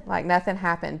nothing. Like nothing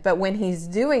happened. But when he's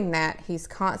doing that, he's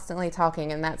constantly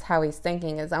talking, and that's how he's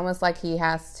thinking. It's almost like he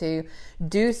has to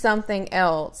do something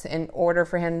else in order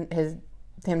for him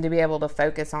to be able to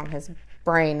focus on his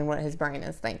brain and what his brain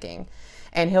is thinking.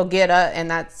 And he'll get up, and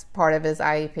that's part of his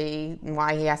IEP, and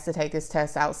why he has to take his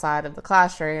test outside of the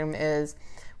classroom, is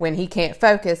when he can't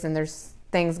focus and there's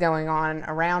things going on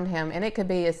around him. And it could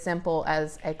be as simple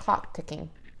as a clock ticking.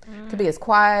 It could be as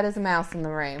quiet as a mouse in the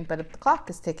room, but if the clock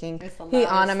is ticking, he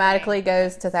automatically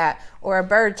goes to that. Or a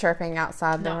bird chirping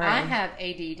outside the room. I have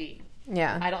ADD.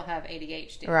 Yeah. I don't have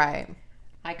ADHD. Right.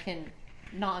 I can,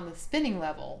 not on the spinning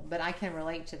level, but I can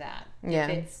relate to that. Yeah.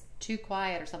 If it's too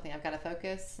quiet or something, I've got to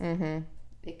focus. Mm-hmm.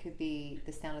 It could be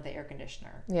the sound of the air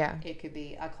conditioner. Yeah. It could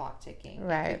be a clock ticking.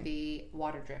 Right. It could be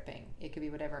water dripping. It could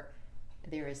be whatever.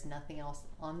 There is nothing else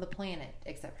on the planet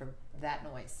except for that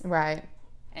noise. Right.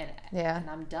 And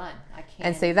I'm done. I can't.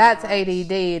 And see, that's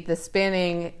ADD. The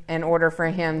spinning, in order for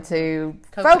him to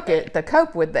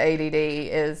cope with the ADD,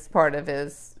 is part of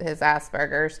his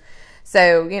Asperger's.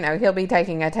 So, he'll be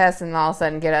taking a test and all of a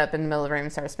sudden get up in the middle of the room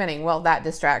and start spinning. Well, that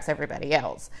distracts everybody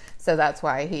else. So that's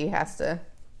why he has to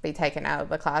be taken out of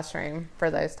the classroom for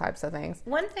those types of things.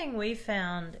 One thing we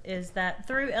found is that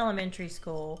through elementary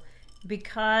school,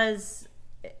 because,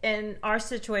 and our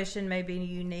situation may be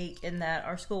unique in that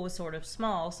our school was sort of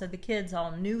small, so the kids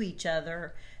all knew each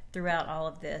other throughout all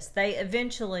of this. They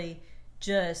eventually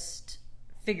just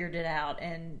figured it out,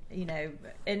 and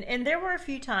and there were a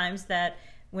few times that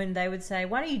when they would say,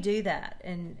 "Why do you do that?"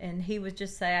 and he would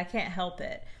just say, "I can't help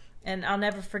it." And I'll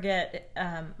never forget,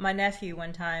 my nephew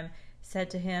one time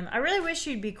said to him, "I really wish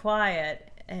you'd be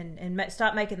quiet and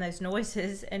stop making those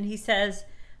noises." And he says,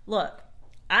 "Look,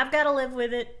 I've got to live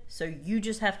with it, so you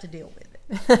just have to deal with it."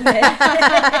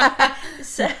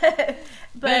 So,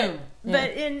 but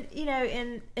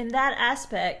in that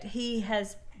aspect, he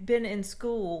has been in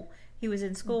school. He was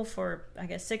in school for, I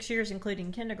guess, 6 years,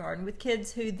 including kindergarten, with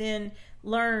kids who then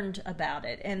learned about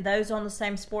it, and those on the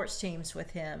same sports teams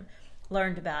with him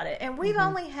learned about it. And we've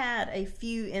only had a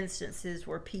few instances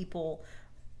where people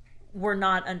were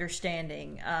not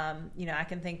understanding. I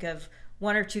can think of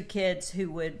one or two kids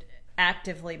who would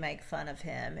actively make fun of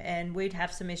him, and we'd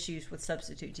have some issues with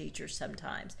substitute teachers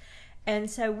sometimes. And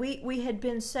so we had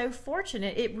been so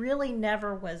fortunate; it really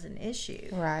never was an issue,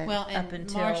 Right. Well, and up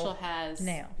until Marshall has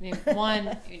now.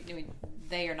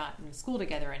 They are not in school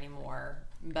together anymore,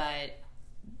 but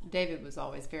David was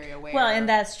always very aware. Well, and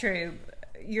that's true.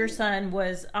 Your son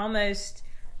was almost,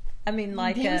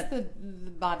 like he was the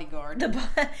bodyguard.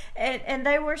 And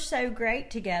they were so great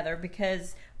together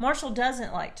because Marshall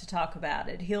doesn't like to talk about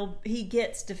it. He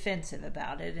gets defensive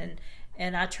about it,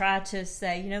 and I try to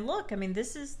say, look,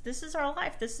 this is our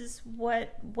life. This is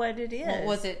what it is. Well,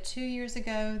 was it 2 years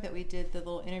ago that we did the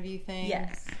little interview thing?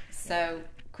 Yes. So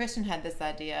Kristen had this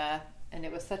idea, and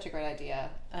it was such a great idea.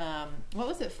 What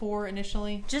was it for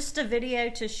initially? Just a video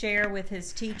to share with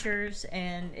his teachers,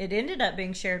 and it ended up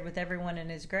being shared with everyone in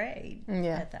his grade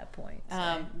at that point.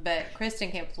 So. But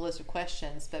Kristen came up with a list of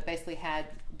questions, but basically had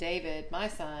David, my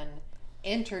son,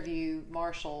 interview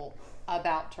Marshall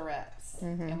about Tourette's,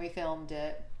 and we filmed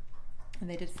it, and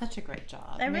they did such a great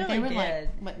job. They really they were did.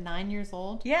 like 9 years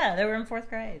old. Yeah, they were in 4th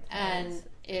grade, And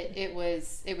it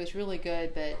was really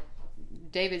good. But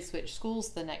David switched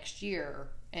schools the next year,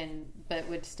 but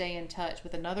would stay in touch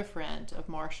with another friend of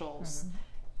Marshall's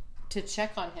to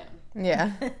check on him.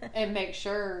 Yeah. And make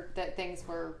sure that things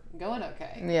were going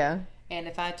okay. Yeah. And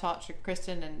if I talked to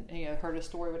Kristen and heard a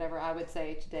story, whatever, I would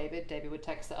say to David. David would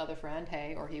text the other friend,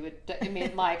 "Hey," or he would.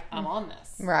 I'm on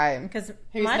this. Right. Because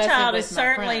Who's my messing child with is my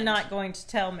certainly friend? not going to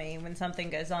tell me when something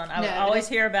goes on. I No, would but always if-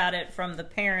 hear about it from the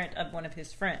parent of one of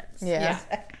his friends. Yeah.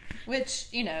 Which,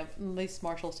 at least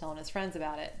Marshall's telling his friends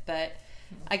about it. But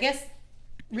I guess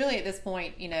really at this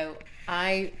point,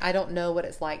 I don't know what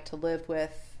it's like to live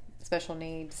with special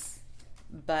needs,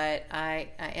 but I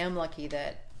am lucky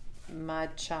that my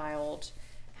child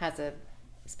has a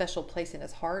special place in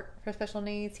his heart for special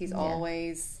needs. He's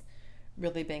always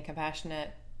really been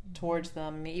compassionate towards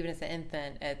them. Even as an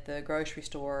infant at the grocery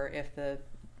store, if the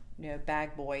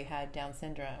bag boy had Down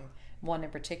syndrome, one in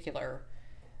particular,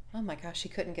 oh my gosh, he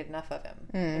couldn't get enough of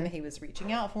him. He was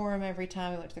reaching out for him every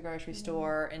time we went to the grocery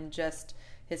store, and just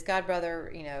his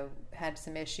godbrother, had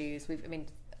some issues.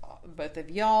 Both of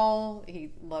y'all,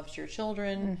 he loves your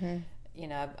children.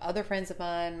 Other friends of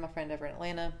mine, my friend over in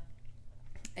Atlanta,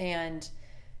 and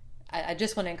I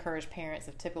just want to encourage parents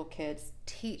of typical kids,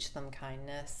 teach them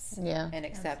kindness and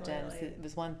acceptance. Absolutely. It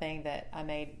was one thing that I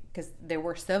made, because there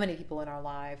were so many people in our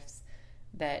lives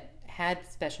that had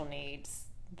special needs,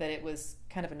 that it was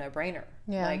kind of a no-brainer.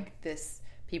 Yeah. Like,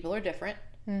 people are different,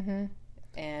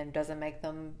 and doesn't make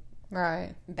them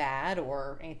Right. bad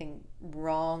or anything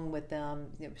wrong with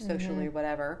them, socially or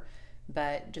whatever.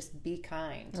 But just be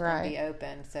kind, Right. and be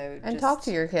open. So And just talk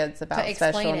to your kids about to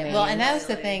special explain it. needs. Well, and that was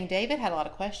the thing. David had a lot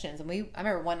of questions, and I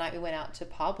remember one night we went out to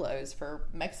Pablo's for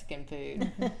Mexican food.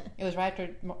 It was right after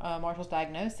Marshall's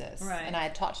diagnosis, Right. and I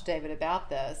had talked to David about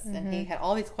this, and he had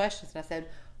all these questions, and I said,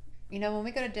 when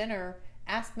we go to dinner,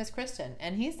 ask Miss Kristen,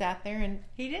 and he sat there and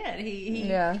He did. He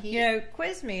Yeah.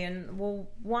 quizzed me, and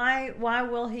why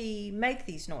will he make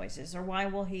these noises, or why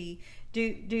will he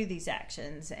do these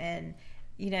actions, and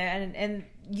and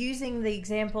using the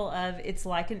example of it's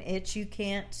like an itch you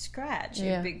can't scratch.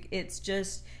 Yeah. It's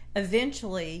just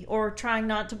eventually, or trying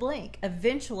not to blink,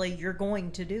 eventually you're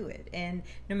going to do it, and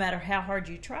no matter how hard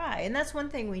you try. And that's one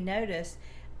thing we notice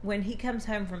when he comes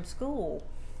home from school.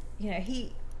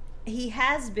 He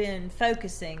has been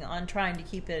focusing on trying to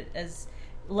keep it as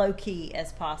low key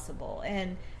as possible,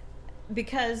 and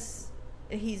because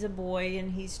he's a boy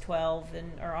and he's 12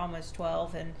 or almost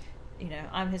 12, and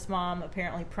I'm his mom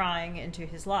apparently prying into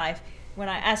his life. When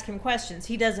I ask him questions,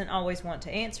 he doesn't always want to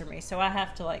answer me, so I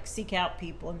have to seek out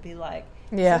people and be like,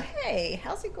 Yeah. so, hey,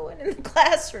 how's it going in the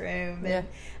classroom?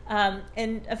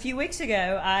 And a few weeks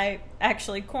ago, I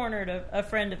actually cornered a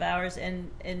friend of ours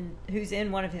and who's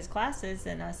in one of his classes,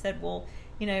 and I said, well,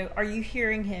 are you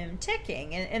hearing him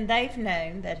ticking? And they've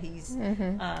known that he's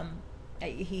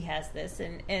he has this,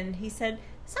 and he said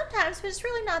sometimes, but it's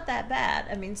really not that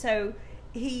bad. So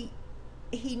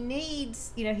he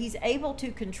needs, he's able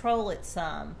to control it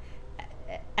some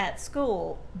at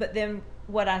school, but then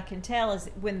what I can tell is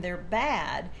when they're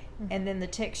bad and then the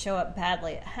tics show up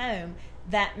badly at home,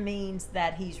 that means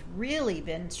that he's really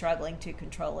been struggling to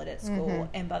control it at school,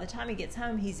 and by the time he gets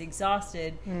home, he's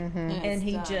exhausted, and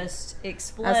he just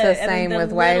explodes. That's the same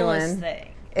with littlest Waylon.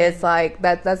 thing. It's like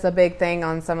that's a big thing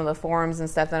on some of the forums and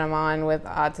stuff that I'm on with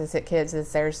autistic kids,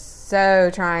 is they're so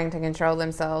trying to control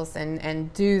themselves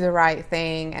and do the right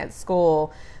thing at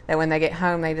school that when they get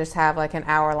home they just have an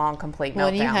hour-long complete meltdown.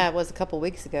 When you had was a couple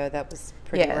weeks ago, that was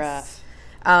pretty rough.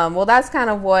 Well, that's kind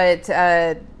of what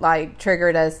like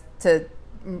triggered us to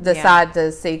decide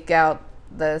to seek out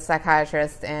the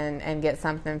psychiatrist and get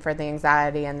something for the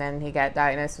anxiety, and then he got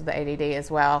diagnosed with the ADD as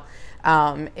well.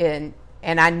 And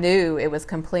I knew it was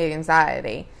complete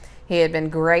anxiety. He had been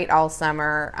great all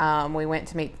summer. We went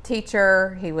to meet the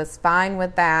teacher. He was fine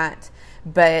with that.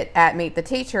 But at Meet the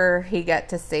Teacher, he got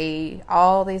to see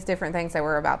all these different things that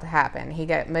were about to happen. He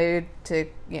got moved to,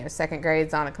 second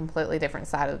grades on a completely different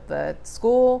side of the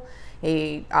school.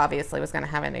 He obviously was going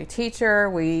to have a new teacher.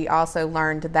 We also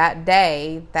learned that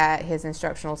day that his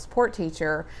instructional support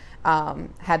teacher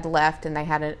had left, and they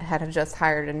had just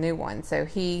hired a new one. So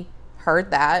he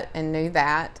heard that and knew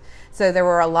that. So there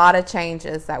were a lot of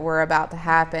changes that were about to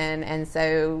happen. And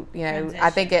so,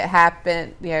 I think it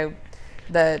happened,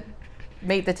 the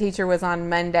Meet the Teacher was on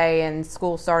Monday and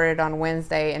school started on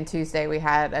Wednesday, and Tuesday we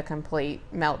had a complete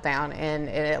meltdown, and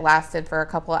it lasted for a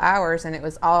couple of hours, and it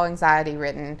was all anxiety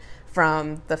ridden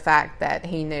from the fact that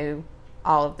he knew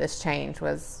all of this change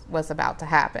was about to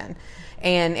happen.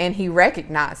 And he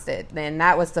recognized it. And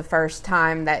that was the first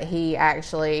time that he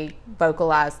actually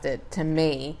vocalized it to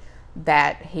me,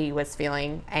 that he was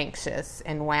feeling anxious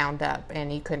and wound up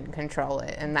and he couldn't control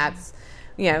it. And that's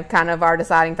kind of our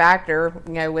deciding factor,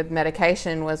 with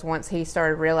medication, was once he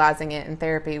started realizing it and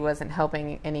therapy wasn't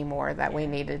helping anymore, that we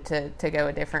needed to go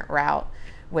a different route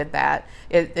with that.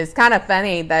 It's kind of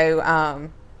funny,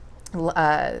 though,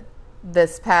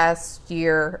 this past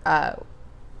year,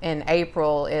 in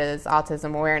April is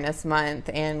Autism Awareness Month,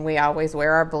 and we always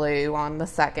wear our blue on the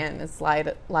 2nd. It's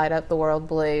Light Up the World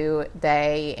Blue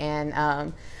Day,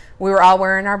 and we were all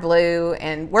wearing our blue,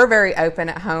 and we're very open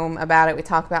at home about it. We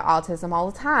talk about autism all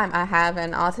the time. I have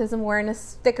an autism awareness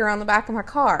sticker on the back of my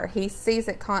car. He sees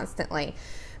it constantly.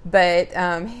 But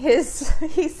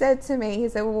he said to me, he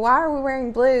said, well, why are we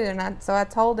wearing blue? And so I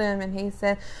told him, and he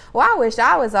said, well, I wish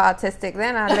I was autistic.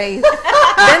 Then I'd be,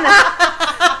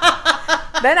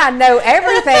 then I know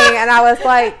everything. And I was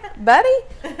like, buddy,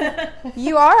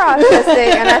 you are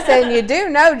autistic. And I said, you do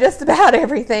know just about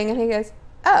everything. And he goes,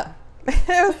 oh.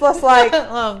 It was just like,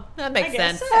 oh, that makes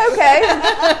sense. So. Okay.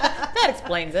 That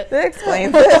explains it. It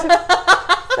explains it.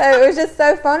 So it was just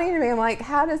so funny to me. I'm like,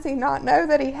 how does he not know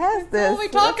that he has this? That's all we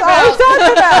talk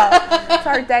about. It's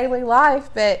our daily life.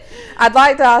 But I'd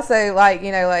like to also,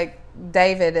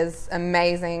 David is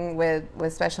amazing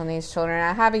with special needs children.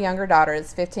 I have a younger daughter.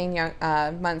 It's 15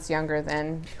 months younger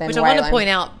than Which Waylon. I want to point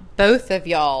out, both of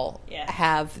y'all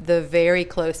have the very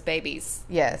close babies.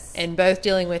 Yes. And both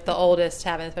dealing with the oldest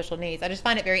having special needs. I just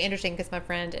find it very interesting because my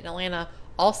friend in Atlanta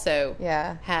also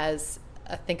has,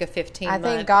 I think, a 15-month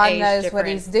I think God age knows difference.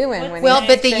 what he's doing.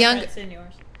 But the young...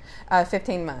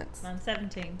 15 months. I'm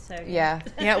 17, so... Yeah.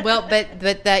 Yeah, well,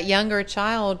 but that younger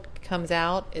child comes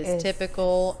out is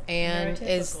typical and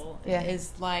is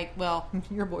like, well,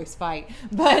 your boys fight,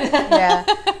 but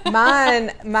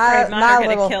mine are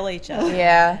little, gonna kill each other.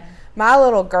 Yeah, my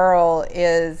little girl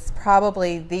is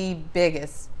probably the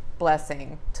biggest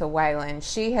blessing to Waylon.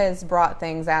 She has brought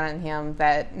things out in him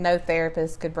that no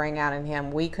therapist could bring out in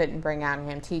him. We couldn't bring out in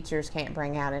him. Teachers can't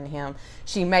bring out in him.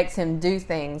 She makes him do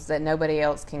things that nobody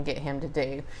else can get him to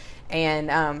do.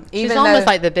 And she's almost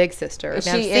like the big sister. I've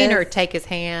seen her take his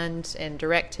hand and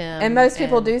direct him. And most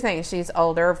people do think she's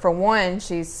older. For one,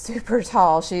 she's super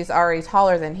tall. She's already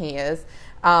taller than he is.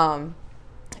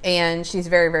 And she's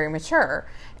very, very mature.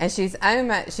 And she's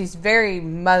very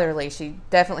motherly. She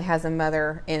definitely has a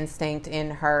mother instinct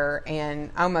in her, and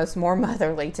almost more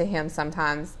motherly to him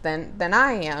sometimes than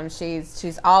I am.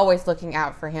 She's always looking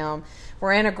out for him.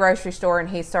 We're in a grocery store and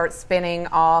he starts spinning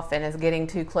off and is getting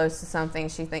too close to something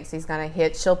she thinks he's going to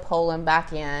hit. She'll pull him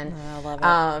back in. I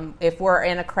love it. If we're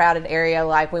in a crowded area,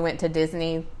 like we went to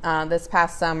Disney this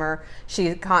past summer,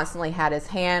 she constantly had his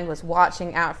hand, was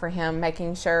watching out for him,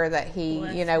 making sure that he,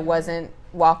 wasn't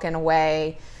walking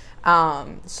away.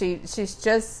 She's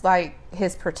just like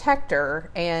his protector.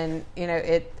 And,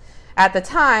 at the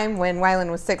time when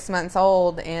Waylon was 6 months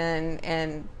old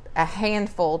and a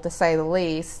handful, to say the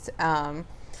least, and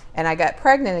I got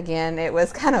pregnant again, it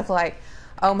was kind of like,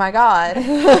 oh my God,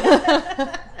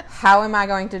 how am I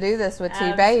going to do this with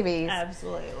two babies?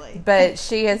 Absolutely. But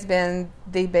she has been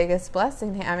the biggest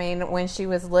blessing. I mean, when she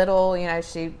was little,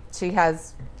 she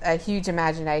has a huge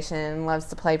imagination and loves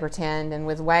to play pretend. And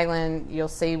with Waylon, you'll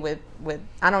see with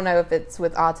I don't know if it's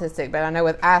with autistic, but I know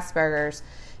with Asperger's,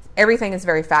 everything is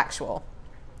very factual.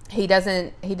 He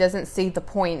doesn't see the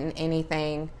point in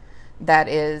anything that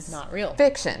is not real,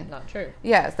 fiction, not true.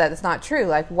 Yes, that is not true.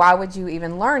 Like, why would you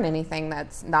even learn anything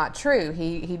that's not true?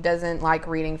 He doesn't like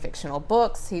reading fictional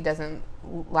books. He doesn't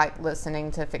like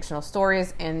listening to fictional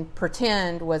stories, and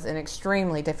pretend was an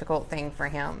extremely difficult thing for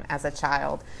him as a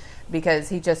child because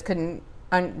he just couldn't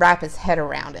wrap his head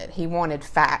around it. He wanted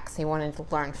facts. He wanted to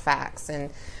learn facts.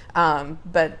 And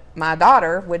but my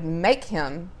daughter would make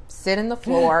him sit in the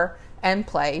floor and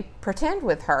play pretend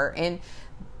with her. And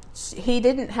he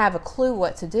didn't have a clue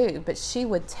what to do, but she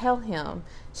would tell him.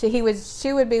 She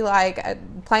would be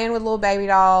like playing with a little baby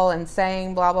doll and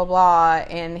saying blah blah blah,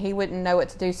 and he wouldn't know what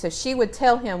to do. So she would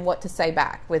tell him what to say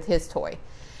back with his toy,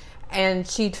 and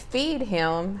she'd feed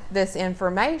him this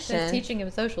information, teaching him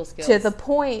social skills to the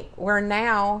point where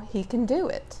now he can do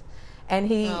it. And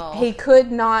he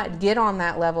could not get on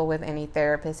that level with any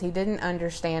therapist. He didn't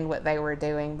understand what they were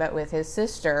doing, but with his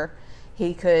sister,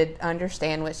 he could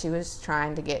understand what she was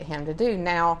trying to get him to do.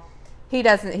 Now,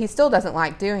 he still doesn't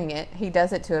like doing it. He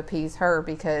does it to appease her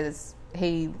because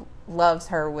he loves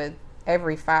her with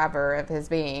every fiber of his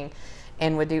being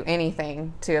and would do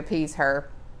anything to appease her.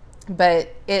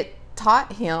 But it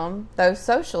taught him those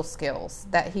social skills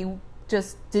that he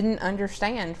just didn't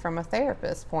understand from a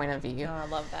therapist's point of view. Oh, I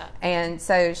love that. And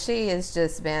so she has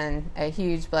just been a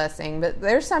huge blessing. But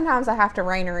there's sometimes I have to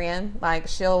rein her in. Like,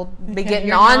 she'll be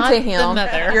getting on to him.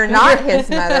 You're not his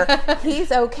mother.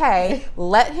 He's okay.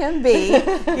 Let him be,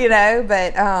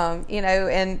 But,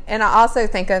 and I also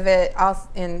think of it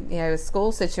in, a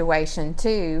school situation,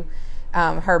 too.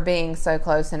 Her being so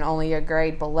close and only a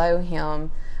grade below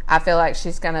him, I feel like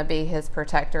she's going to be his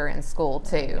protector in school,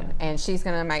 too. And she's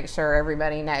going to make sure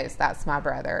everybody knows that's my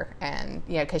brother. And,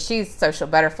 because she's social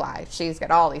butterfly. She's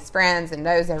got all these friends and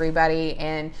knows everybody.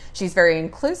 And she's very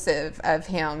inclusive of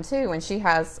him, too. When she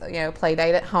has, play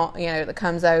date at home, that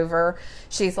comes over,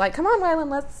 she's like, come on, Waylon,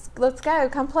 let's go.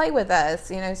 Come play with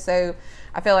us. So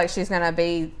I feel like she's going to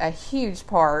be a huge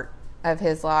part of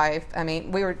his life. I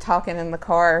mean, we were talking in the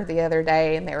car the other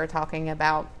day, and they were talking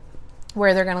about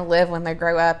where they're going to live when they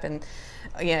grow up. And,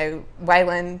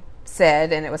 Waylon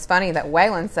said, and it was funny that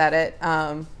Waylon said it,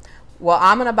 well,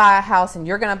 I'm going to buy a house and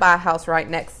you're going to buy a house right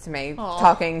next to me,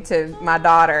 talking to my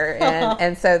daughter,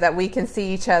 and so that we can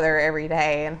see each other every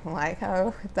day. And I'm like,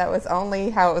 if that was only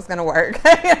how it was going to work.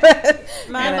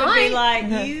 Mine would be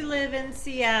like, you live in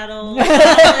Seattle, I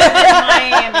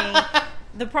live in Miami.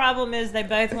 The problem is they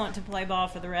both want to play ball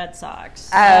for the Red Sox.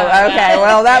 Oh, okay.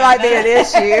 Well, that might be an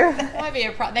issue. That might be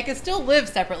a problem. They could still live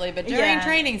separately, but during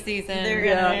training season, they're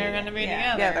going to be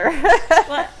together.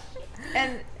 Well,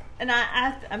 and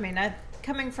I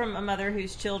coming from a mother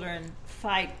whose children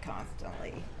fight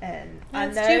constantly, and I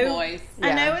know two boys.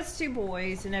 I know it's two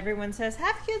boys, and everyone says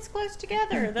have kids close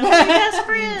together; they'll be best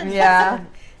friends. Yeah.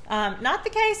 Not the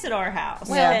case at our house.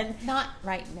 Well, and not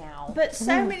right now. But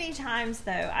so many times,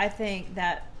 though, I think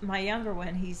that my younger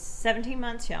one, he's 17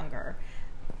 months younger,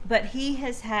 but he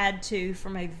has had to,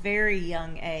 from a very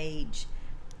young age,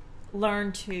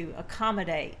 learn to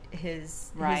accommodate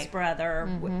his brother,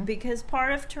 because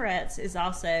part of Tourette's is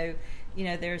also,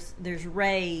 there's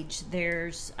rage,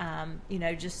 there's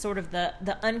just sort of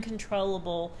the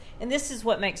uncontrollable, and this is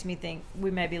what makes me think we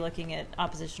may be looking at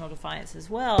oppositional defiance as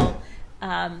well.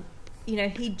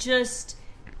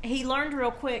 He learned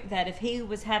real quick that if he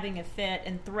was having a fit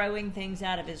and throwing things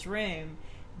out of his room,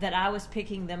 that I was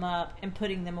picking them up and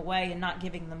putting them away and not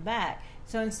giving them back.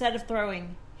 So instead of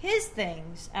throwing his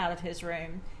things out of his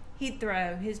room, he'd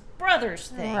throw his brother's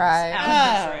things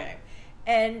out of his room.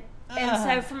 And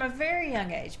so from a very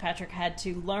young age, Patrick had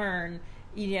to learn,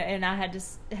 and I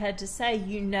had to say,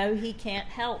 he can't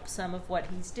help some of what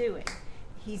he's doing.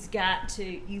 You've got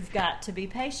to be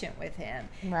patient with him.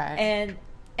 Right.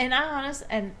 And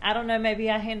I don't know, maybe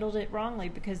I handled it wrongly,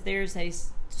 because there's a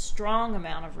strong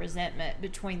amount of resentment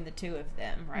between the two of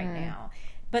them right now.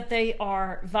 But they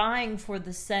are vying for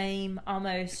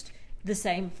almost the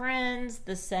same friends,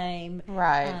 the same.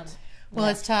 Right. Well,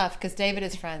 it's tough because David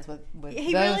is friends with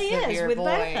he both really of is, your with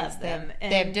boys. both of them.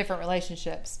 They have different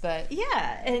relationships, but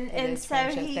and so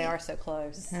they are so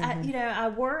close. I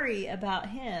worry about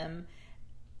him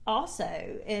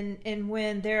also, and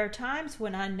when there are times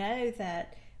when I know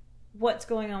that what's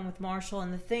going on with Marshall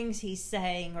and the things he's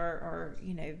saying, or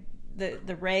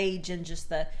the rage and just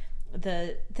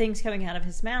the things coming out of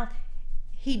his mouth,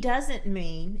 he doesn't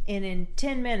mean, and in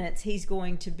 10 minutes he's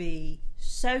going to be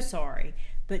so sorry.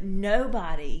 But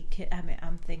nobody can,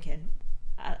 I'm thinking,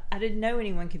 I didn't know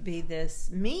anyone could be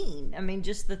this mean. I mean,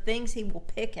 just the things he will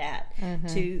pick at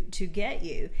to get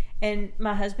you. And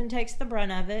my husband takes the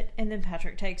brunt of it, and then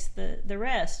Patrick takes the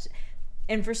rest.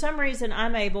 And for some reason,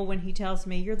 I'm able, when he tells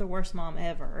me, you're the worst mom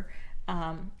ever,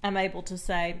 I'm able to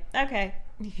say, okay.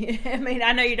 I mean,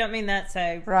 I know you don't mean that, so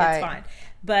it's fine.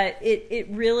 But it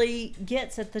really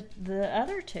gets at the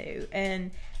other two.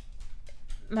 And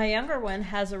my younger one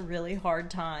has a really hard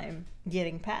time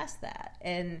getting past that,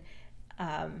 and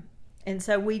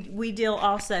so we deal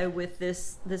also with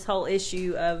this whole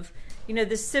issue of, you know,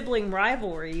 this sibling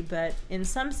rivalry. But in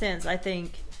some sense, I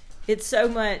think it's so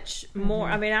much more.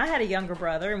 I mean, I had a younger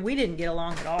brother, and we didn't get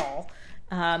along at all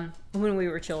when we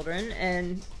were children,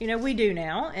 and you know, we do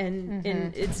now, and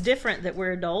it's different that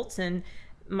we're adults. And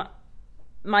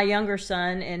my younger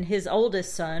son and his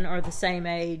oldest son are the same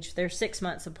age. They're 6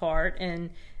 months apart, and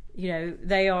you know,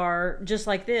 they are just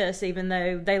like this, even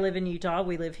though they live in Utah,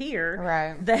 we live here.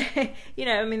 Right. They, you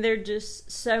know, I mean, they're just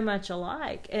so much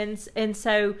alike. And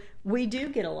so we do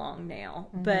get along now.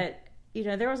 But, you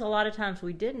know, there was a lot of times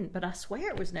we didn't, but I swear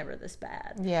it was never this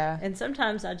bad. Yeah. And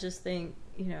sometimes I just think,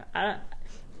 you know,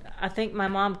 I think my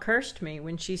mom cursed me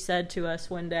when she said to us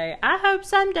one day, "I hope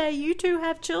someday you two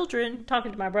have children,"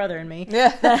 talking to my brother and me,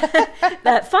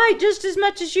 that fight just as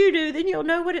much as you do, then you'll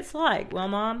know what it's like. Well,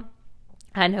 Mom,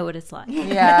 I know what it's like.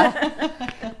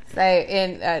 Yeah.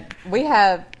 So, we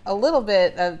have a little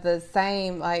bit of the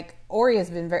same, like, Ori has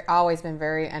been always been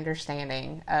very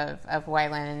understanding of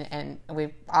Waylon, and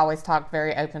we've always talked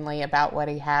very openly about what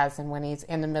he has, and when he's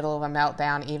in the middle of a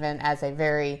meltdown, even as a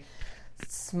very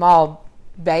small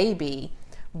baby,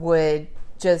 I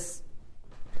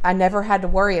never had to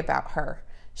worry about her.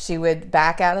 She would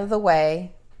back out of the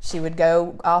way. She would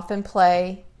go off and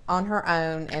play on her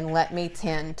own and let me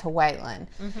tend to Waylon.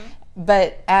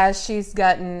 But as she's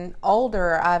gotten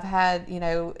older, I've had, you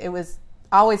know, it was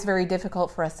always very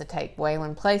difficult for us to take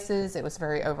Waylon places. It was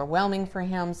very overwhelming for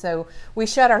him. So we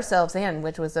shut ourselves in,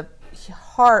 which was a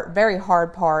very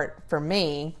hard part for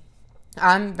me.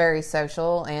 I'm very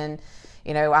social, and,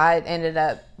 you know, I ended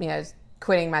up, you know,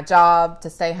 quitting my job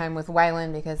to stay home with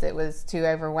Waylon because it was too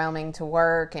overwhelming to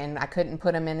work, and I couldn't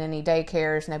put him in any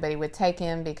daycares. Nobody would take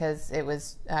him because it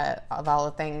was, of all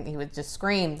the things, he would just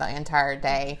scream the entire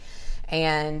day,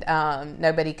 and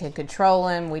nobody could control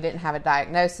him. We didn't have a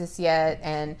diagnosis yet,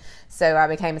 and so I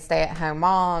became a stay-at-home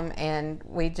mom, and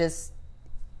we just,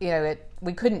 you know,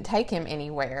 we couldn't take him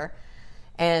anywhere.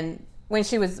 And when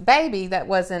she was a baby, that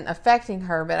wasn't affecting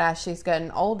her, but as she's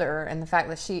gotten older, and the fact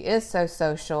that she is so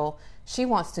social, she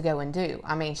wants to go and do.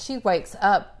 I mean, she wakes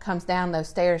up, comes down those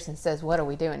stairs, and says, "What are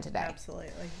we doing today?"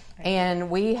 Absolutely. And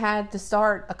we had to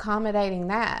start accommodating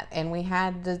that, and we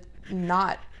had to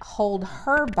not hold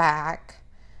her back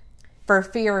for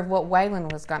fear of what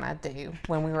Waylon was going to do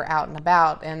when we were out and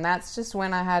about. And that's just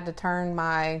when I had to turn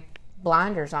my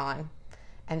blinders on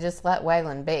and just let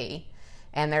Waylon be.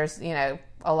 And there's, you know,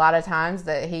 a lot of times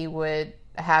that he would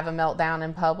have a meltdown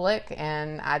in public,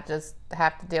 and I just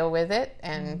have to deal with it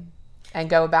and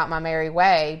go about my merry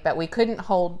way. But we couldn't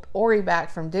hold Ori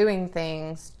back from doing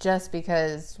things just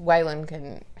because Waylon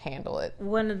couldn't handle it.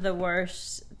 One of the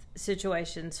worst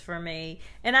situations for me,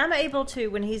 and I'm able to,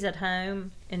 when he's at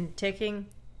home and ticking,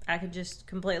 I could just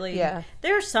completely,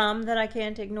 there are some that I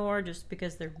can't ignore just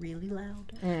because they're really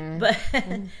loud,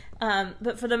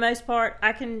 but for the most part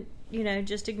I can, you know,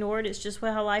 just ignore it. It's just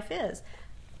how life is.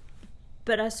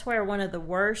 But I swear one of the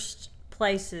worst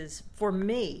places for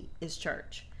me is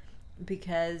church,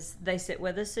 because they sit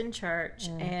with us in church,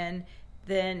 and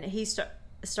then he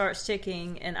starts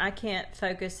ticking, and I can't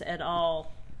focus at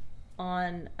all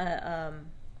on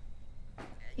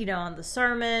you know, on the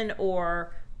sermon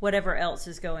or whatever else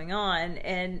is going on,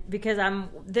 and because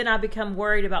I become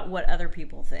worried about what other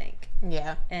people think.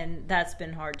 Yeah. And that's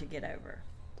been hard to get over.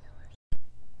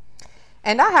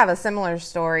 And I have a similar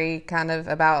story kind of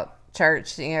about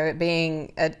church, you know, it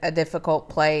being a difficult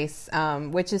place,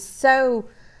 which is so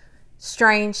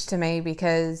strange to me,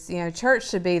 because, you know, church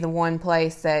should be the one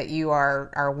place that you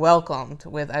are welcomed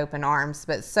with open arms,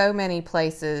 but so many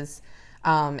places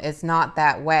it's not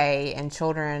that way, and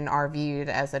children are viewed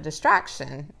as a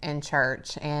distraction in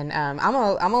church. And I'm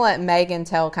gonna let Megan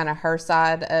tell kind of her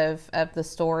side of the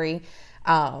story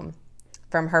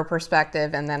from her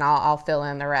perspective, and then I'll fill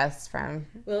in the rest from.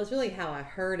 Well, it's really how I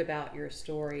heard about your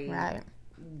story, right,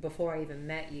 before I even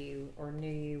met you or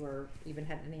knew you or even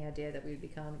had any idea that we would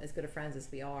become as good of friends as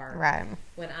we are. Right.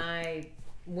 When I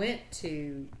went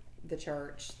to the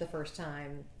church the first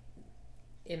time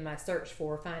in my search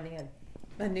for finding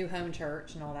a new home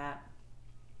church and all that,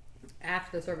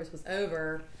 after the service was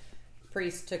over,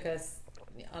 priest took us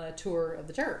on a tour of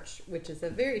the church, which is a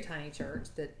very tiny church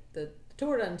that the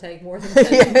tour doesn't take more than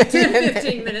 10 to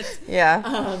 15 minutes.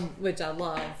 Yeah. Which I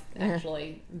love,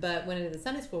 actually. But went into the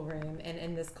Sunday school room, and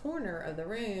in this corner of the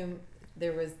room,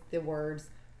 there was the words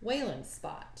Waylon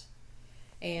Spot.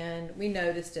 And we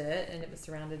noticed it, and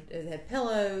it had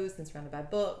pillows and surrounded by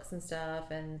books and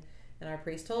stuff. And our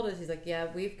priest told us, he's like, yeah,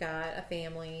 we've got a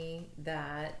family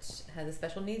that has a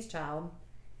special needs child,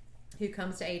 who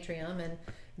comes to Atrium, and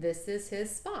this is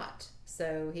his spot.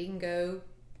 So he can go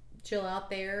chill out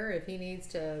there if he needs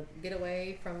to get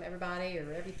away from everybody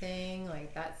or everything.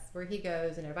 Like, that's where he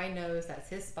goes, and everybody knows that's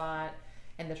his spot.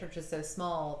 And the church is so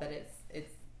small that it's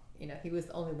he was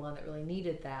the only one that really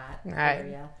needed that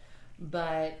area.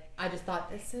 But I just thought,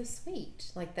 that's so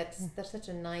sweet. Like, that's such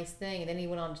a nice thing. And then he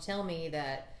went on to tell me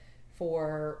that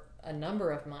for a number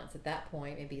of months at that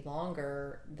point, maybe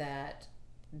longer, that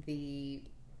the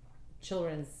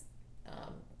children's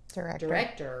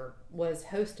director was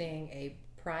hosting a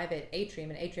private atrium,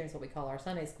 and atrium is what we call our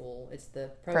Sunday school. It's the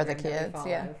program for the kids, that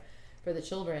we follow for the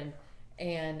children,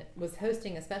 and was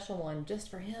hosting a special one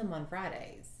just for him on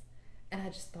Fridays. And I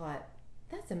just thought,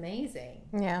 that's amazing.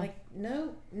 Yeah. Like,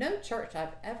 no church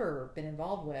I've ever been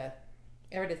involved with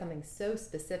ever did something so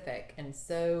specific and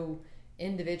so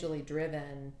individually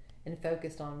driven and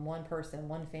focused on one person,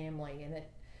 one family.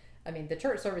 And the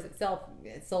church service itself,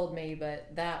 it sold me,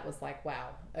 but that was like, wow,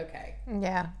 okay.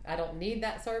 Yeah. I don't need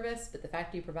that service, but the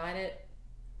fact you provide it,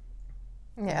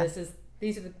 yeah.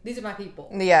 These are my people.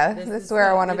 Yeah, this is where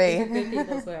I want to be. These are good people.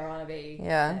 This is where I want to be.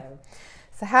 Yeah.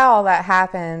 So how all that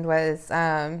happened was,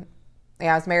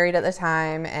 I was married at the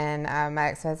time, and my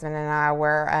ex-husband and I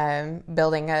were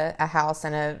building a house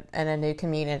in a new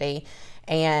community,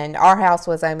 and our house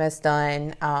was almost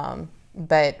done.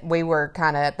 But we were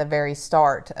kind of at the very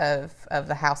start of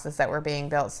the houses that were being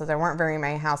built. So there weren't very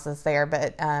many houses there,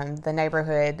 but the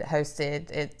neighborhood hosted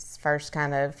its first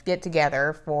kind of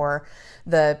get-together for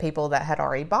the people that had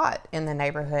already bought in the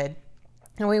neighborhood.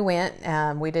 And we went.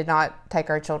 We did not take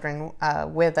our children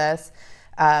with us.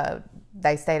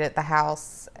 They stayed at the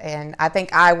house, and I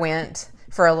think I went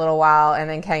for a little while and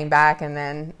then came back, and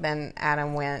then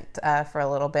Adam went for a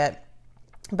little bit.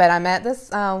 But I met this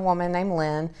woman named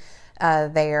Lynn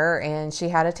there, and she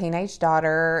had a teenage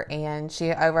daughter, and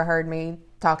she overheard me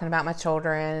talking about my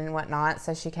children and whatnot.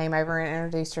 So she came over and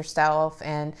introduced herself,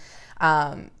 and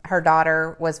her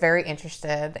daughter was very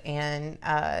interested in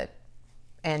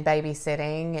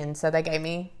babysitting, and so they gave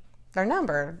me their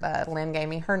number. Lynn gave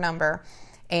me her number,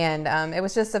 and it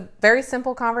was just a very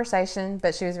simple conversation,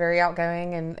 but she was very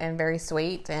outgoing and very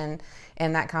sweet in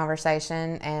that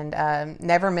conversation, and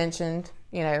never mentioned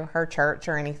her church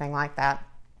or anything like that.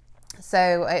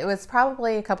 So it was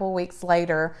probably a couple of weeks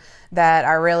later that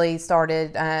I really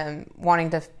started wanting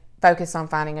to focus on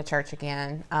finding a church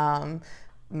again.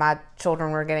 My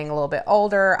children were getting a little bit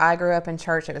older. I grew up in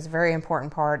church. It was a very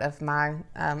important part of my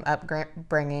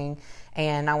upbringing,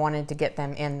 and I wanted to get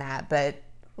them in that. But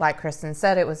like Kristen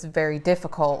said, it was a very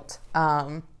difficult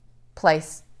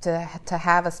place to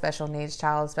have a special needs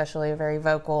child, especially a very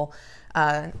vocal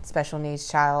special needs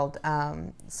child.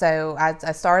 So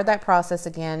I started that process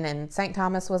again, and St.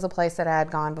 Thomas was a place that I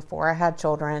had gone before I had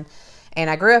children, and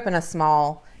I grew up in a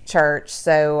small church,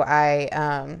 so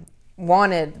I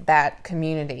wanted that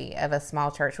community of a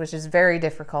small church, which is very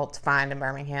difficult to find in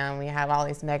Birmingham. We have all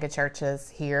these mega churches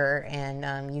here,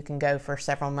 and you can go for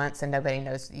several months and nobody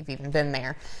knows you've even been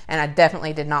there, and I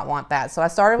definitely did not want that. So I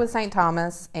started with St.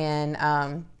 Thomas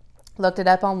and looked it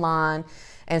up online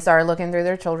and started looking through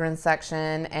their children's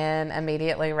section, and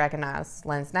immediately recognized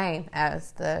Lynn's name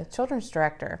as the children's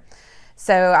director.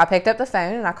 So I picked up the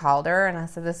phone and I called her and I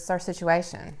said, this is our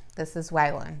situation. This is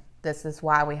Waylon. This is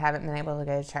why we haven't been able to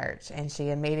go to church. And she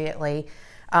immediately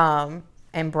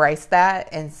embraced that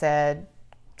and said,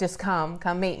 just come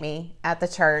meet me at the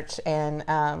church, and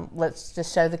let's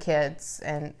just show the kids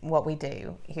and what we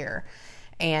do here.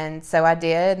 And so I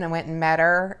did, and I went and met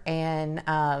her, and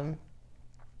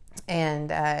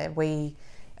we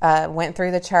went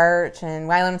through the church, and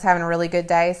Waylon was having a really good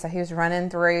day, so he was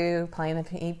running through,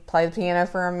 he played the piano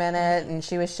for a minute, and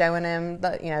she was showing him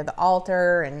the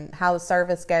altar and how the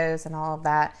service goes and all of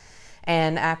that.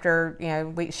 And after,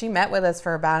 she met with us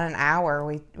for about an hour.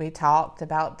 We talked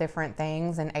about different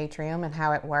things in Atrium and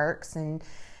how it works, and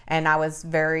I was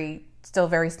still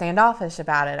very standoffish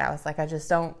about it. I was like, I just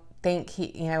don't think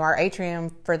our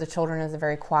Atrium for the children is a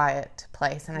very quiet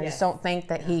place, and I just don't think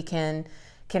that he can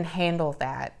handle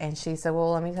that. And she said,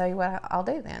 well, let me tell you what I'll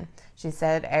do then. She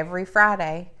said, every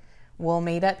Friday we'll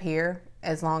meet up here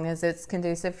as long as it's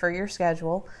conducive for your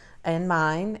schedule and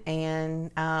mine, and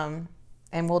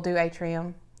we'll do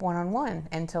Atrium one-on-one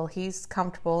until he's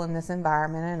comfortable in this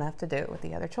environment enough to do it with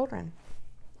the other children.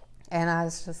 And I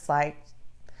was just like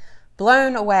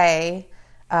blown away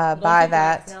by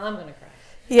that. Now I'm going to cry.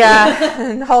 Yeah,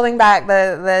 and holding back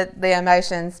the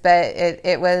emotions, but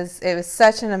it was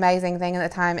such an amazing thing at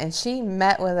the time. And she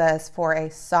met with us for a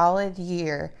solid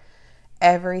year,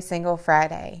 every single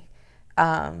Friday,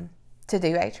 to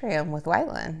do Atrium with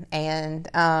Waylon, and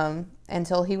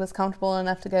until he was comfortable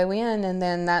enough to go in, and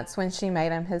then that's when she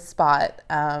made him his spot.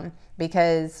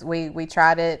 Because we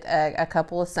tried it a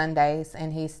couple of Sundays,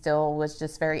 and he still was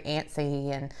just very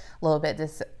antsy and a little bit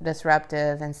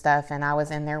disruptive and stuff, and I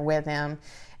was in there with him.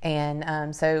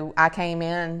 And so I came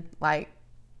in like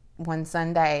one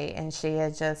Sunday, and she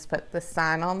had just put the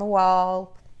sign on the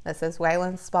wall that says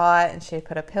Waylon's spot, and she had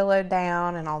put a pillow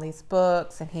down and all these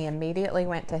books, and he immediately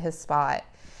went to his spot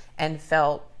and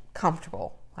felt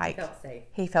comfortable. Like Felt safe.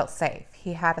 He felt safe.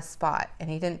 He had a spot, and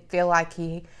he didn't feel like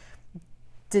he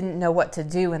didn't know what to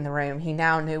do in the room. He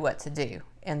now knew what to do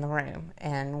in the room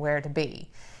and where to be.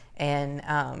 And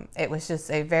it was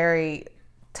just a very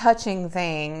touching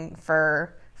thing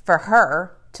for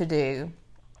her to do,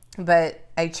 but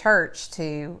a church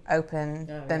to open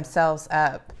themselves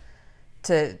up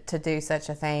to do such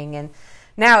a thing. And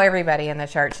now everybody in the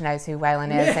church knows who Waylon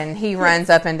is, and he runs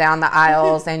up and down the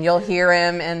aisles, and you'll hear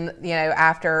him, and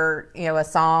after a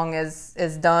song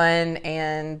is done,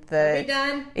 and Are we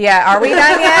done? Yeah, are we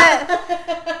done yet?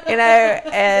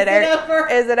 And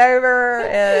Is it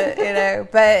over?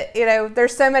 But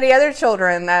there's so many other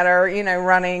children that are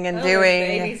running and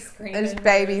doing. Babies screaming. There's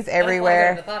babies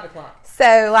everywhere. That's why I go to the 5 o'clock.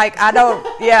 So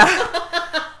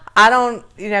I don't,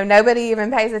 nobody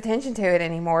even pays attention to it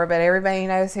anymore, but everybody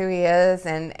knows who he is.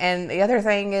 And the other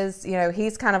thing is,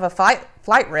 he's kind of a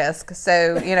flight risk.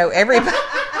 So, everybody.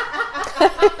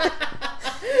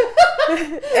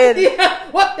 There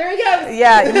he goes.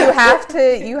 Yeah,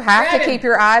 you have to keep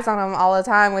your eyes on him all the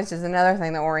time, which is another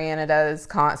thing that Oriana does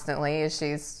constantly, is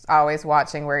she's always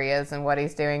watching where he is and what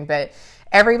he's doing. But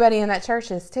everybody in that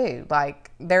church is too.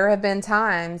 Like, there have been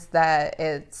times that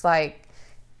it's like,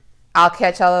 I'll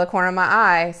catch out of the corner of my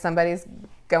eye, somebody's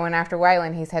going after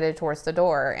Waylon, he's headed towards the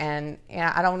door, and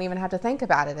I don't even have to think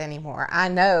about it anymore. I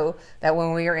know that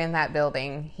when we are in that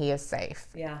building, he is safe.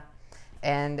 Yeah.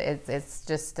 And it's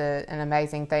just an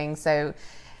amazing thing. So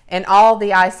in all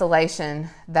the isolation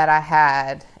that I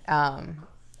had, I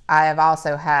have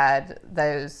also had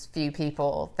those few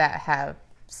people that have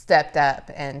stepped up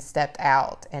and stepped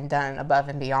out and done above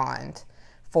and beyond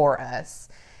for us.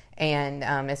 And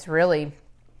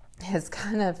it's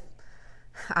kind of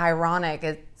ironic.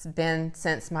 It's been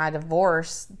since my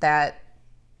divorce that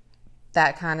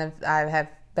kind of I have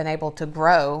been able to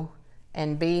grow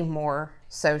and be more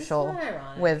social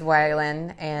with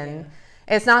Waylon. And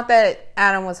it's not that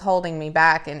Adam was holding me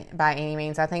back by any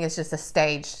means. I think it's just a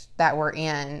stage that we're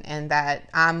in, and that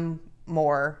I'm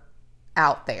more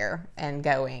out there and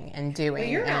going and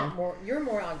doing. Well, you're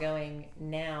more outgoing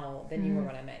now than you were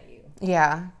when I met you.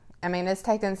 Yeah. I mean, it's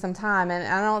taken some time, and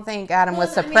I don't think Adam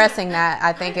was suppressing that.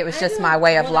 I think it was just my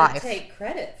way of life. I take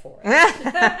credit for it.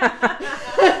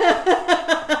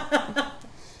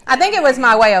 I think it was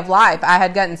my way of life. I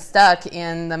had gotten stuck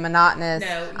in the monotonous,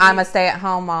 I'm a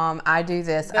stay-at-home mom, I do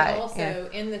this. But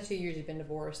in the 2 years you've been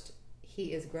divorced,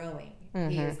 he is growing. Mm-hmm.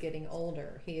 He is getting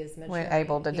older. He is maturing. We're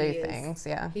able to do things,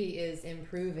 He is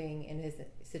improving in his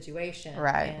situation.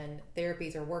 Right. And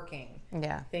therapies are working.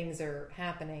 Yeah. Things are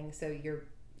happening, so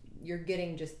you're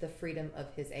getting just the freedom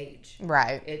of his age.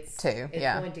 Right. It's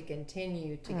going to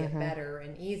continue to get better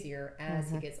and easier as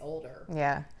he gets older.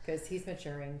 Yeah. Because he's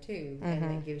maturing too,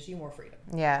 and it gives you more freedom.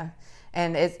 Yeah.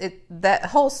 And that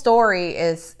whole story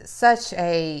is such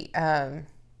a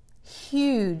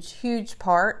huge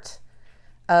part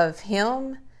of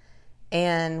him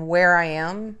and where I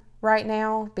am right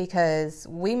now, because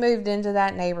we moved into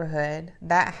that neighborhood.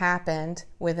 That happened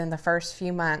within the first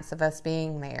few months of us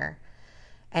being there.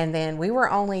 And then we were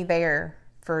only there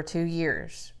for 2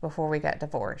 years before we got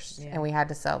divorced, and we had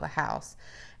to sell the house.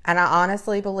 And I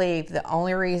honestly believe the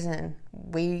only reason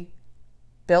we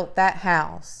built that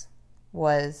house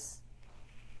was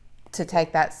to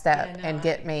take that step and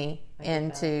get me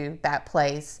into that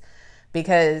place,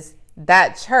 because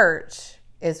that church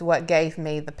is what gave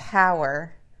me the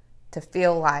power to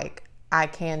feel like I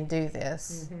can do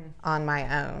this on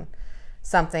my own.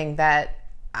 Something that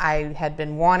I had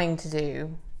been wanting to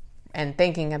do and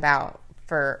thinking about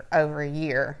for over a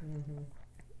year.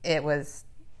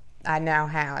 I now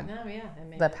had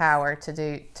the power to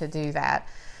do that.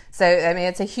 So, I mean,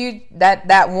 it's a huge,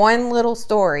 that one little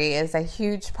story is a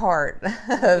huge part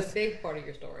of, a big part of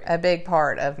your story. A big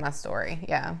part of my story.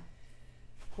 Yeah.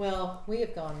 Well, we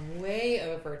have gone way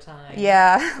over time.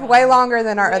 Yeah. Way longer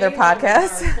than our other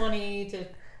podcasts. Our 20 to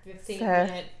 15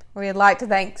 minute. We'd like to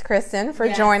thank Kristen for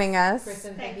joining us.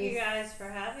 Kristen, thank you guys for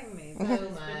having me. So much. It's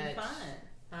been fun.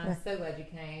 I'm so glad you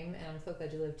came, and I'm so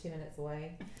glad you live 2 minutes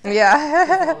away.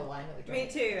 Yeah. Me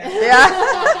too. Yeah.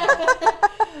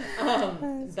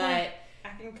 But I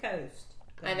can coast.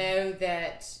 I know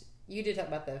that you did talk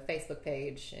about the Facebook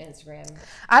page and Instagram.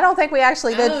 I don't think we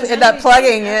actually did end up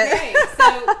plugging it. Okay,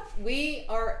 so we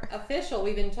are official.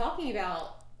 We've been talking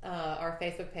about our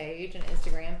Facebook page and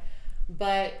Instagram,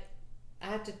 but I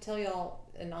have to tell y'all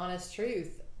an honest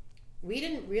truth. We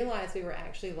didn't realize we were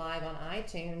actually live on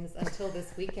iTunes until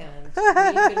this weekend.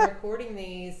 We've been recording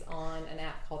these on an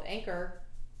app called Anchor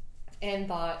and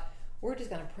thought, we're just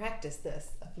going to practice this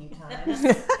a few times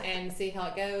and see how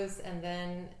it goes. And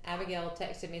then Abigail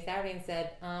texted me Saturday and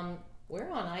said, we're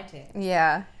on iTunes.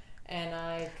 Yeah.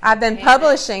 And I've been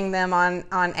publishing them on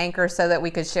Anchor so that we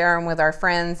could share them with our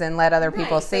friends and let other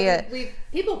people see it.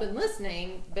 People have been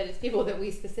listening, but it's people that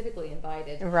we specifically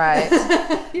invited. Right.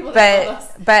 People that love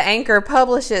us. But Anchor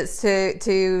publishes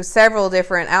to several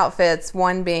different outfits,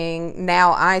 one being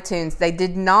now iTunes. They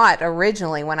did not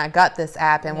originally when I got this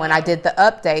app, and when I did the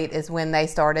update is when they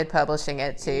started publishing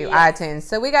it to iTunes.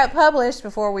 So we got published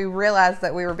before we realized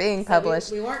that we were being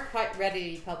published. We weren't quite ready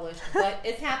to be published, but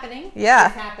it's happening. Yeah.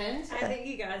 It's happened. I think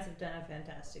you guys have done a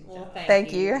fantastic job. Well,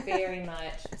 thank you very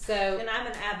much. So, and I'm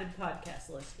an avid podcast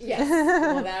listener. Yes,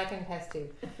 well, that I can attest to.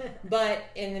 But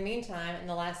in the meantime, in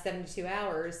the last 72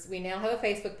 hours, we now have a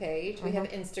Facebook page. We have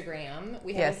Instagram.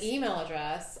 We have an email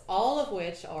address, all of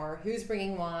which are Who's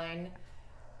Bringing Wine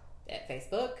at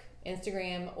Facebook,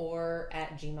 Instagram, or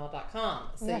at gmail.com.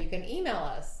 So you can email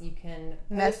us. You can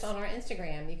post on our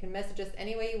Instagram. You can message us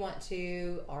any way you want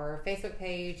to. Our Facebook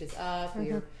page is up.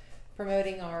 We're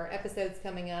promoting our episodes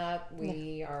coming up.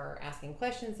 We are asking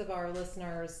questions of our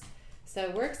listeners. So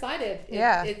we're excited.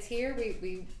 It's here.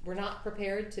 We're not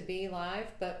prepared to be live,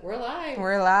 but we're live.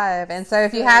 We're live. And so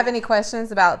if you have any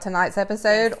questions about tonight's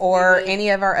episode or any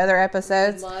of our other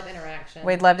episodes, we'd love interaction.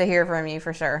 We'd love to hear from you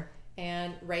for sure.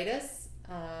 And rate us,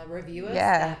 review us.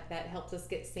 Yeah. That helps us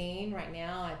get seen. Right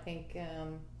now, I think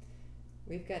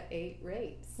we've got 8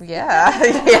 rates. Yeah.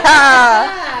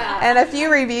 Yeah. And a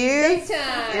few reviews. Big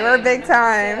time. You were big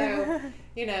time.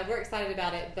 So, we're excited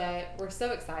about it, but we're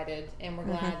so excited, and we're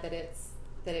glad that it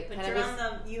but kind you're of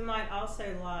on you might also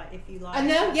like, if you like. I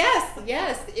know,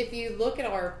 yes. If you look at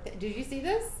our, did you see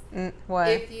this? What?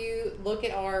 If you look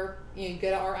at our, you go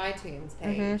to our iTunes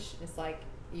page, it's like,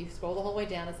 you scroll the whole way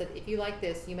down and said, if you like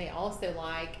this, you may also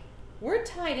like, we're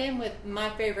tied in with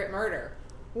My Favorite Murder,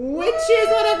 which is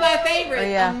one of my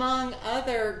favorites among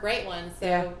other great ones.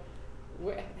 So,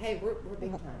 we're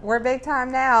big time. We're big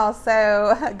time now.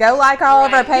 So go like all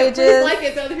of our pages. Please like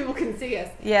it so other people can see us.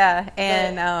 Yeah,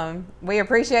 and we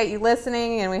appreciate you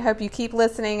listening, and we hope you keep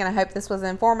listening, and I hope this was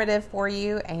informative for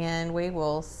you, and we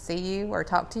will see you or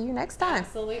talk to you next time.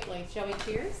 Absolutely. Shall we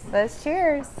cheers? Let's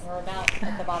cheers. We're about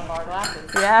at the bottom of our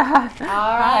glasses. Yeah.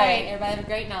 All right. Everybody have a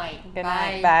great night. Good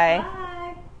Bye. night. Bye. Bye.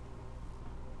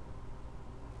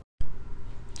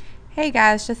 Hey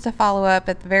guys, just to follow up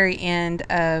at the very end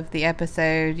of the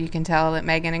episode, you can tell that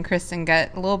Megan and Kristen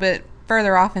got a little bit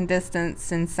further off in distance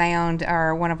and sound,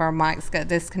 or one of our mics got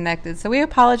disconnected. So we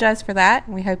apologize for that.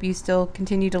 We hope you still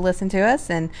continue to listen to us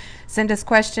and send us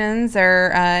questions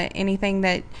or anything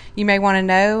that you may want to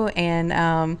know,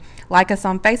 and like us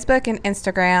on Facebook and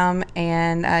Instagram,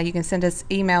 and you can send us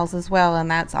emails as well, and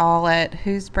that's all at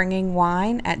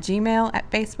who'sbringingwine@gmail.com,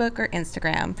 at Facebook or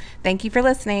Instagram. Thank you for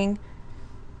listening.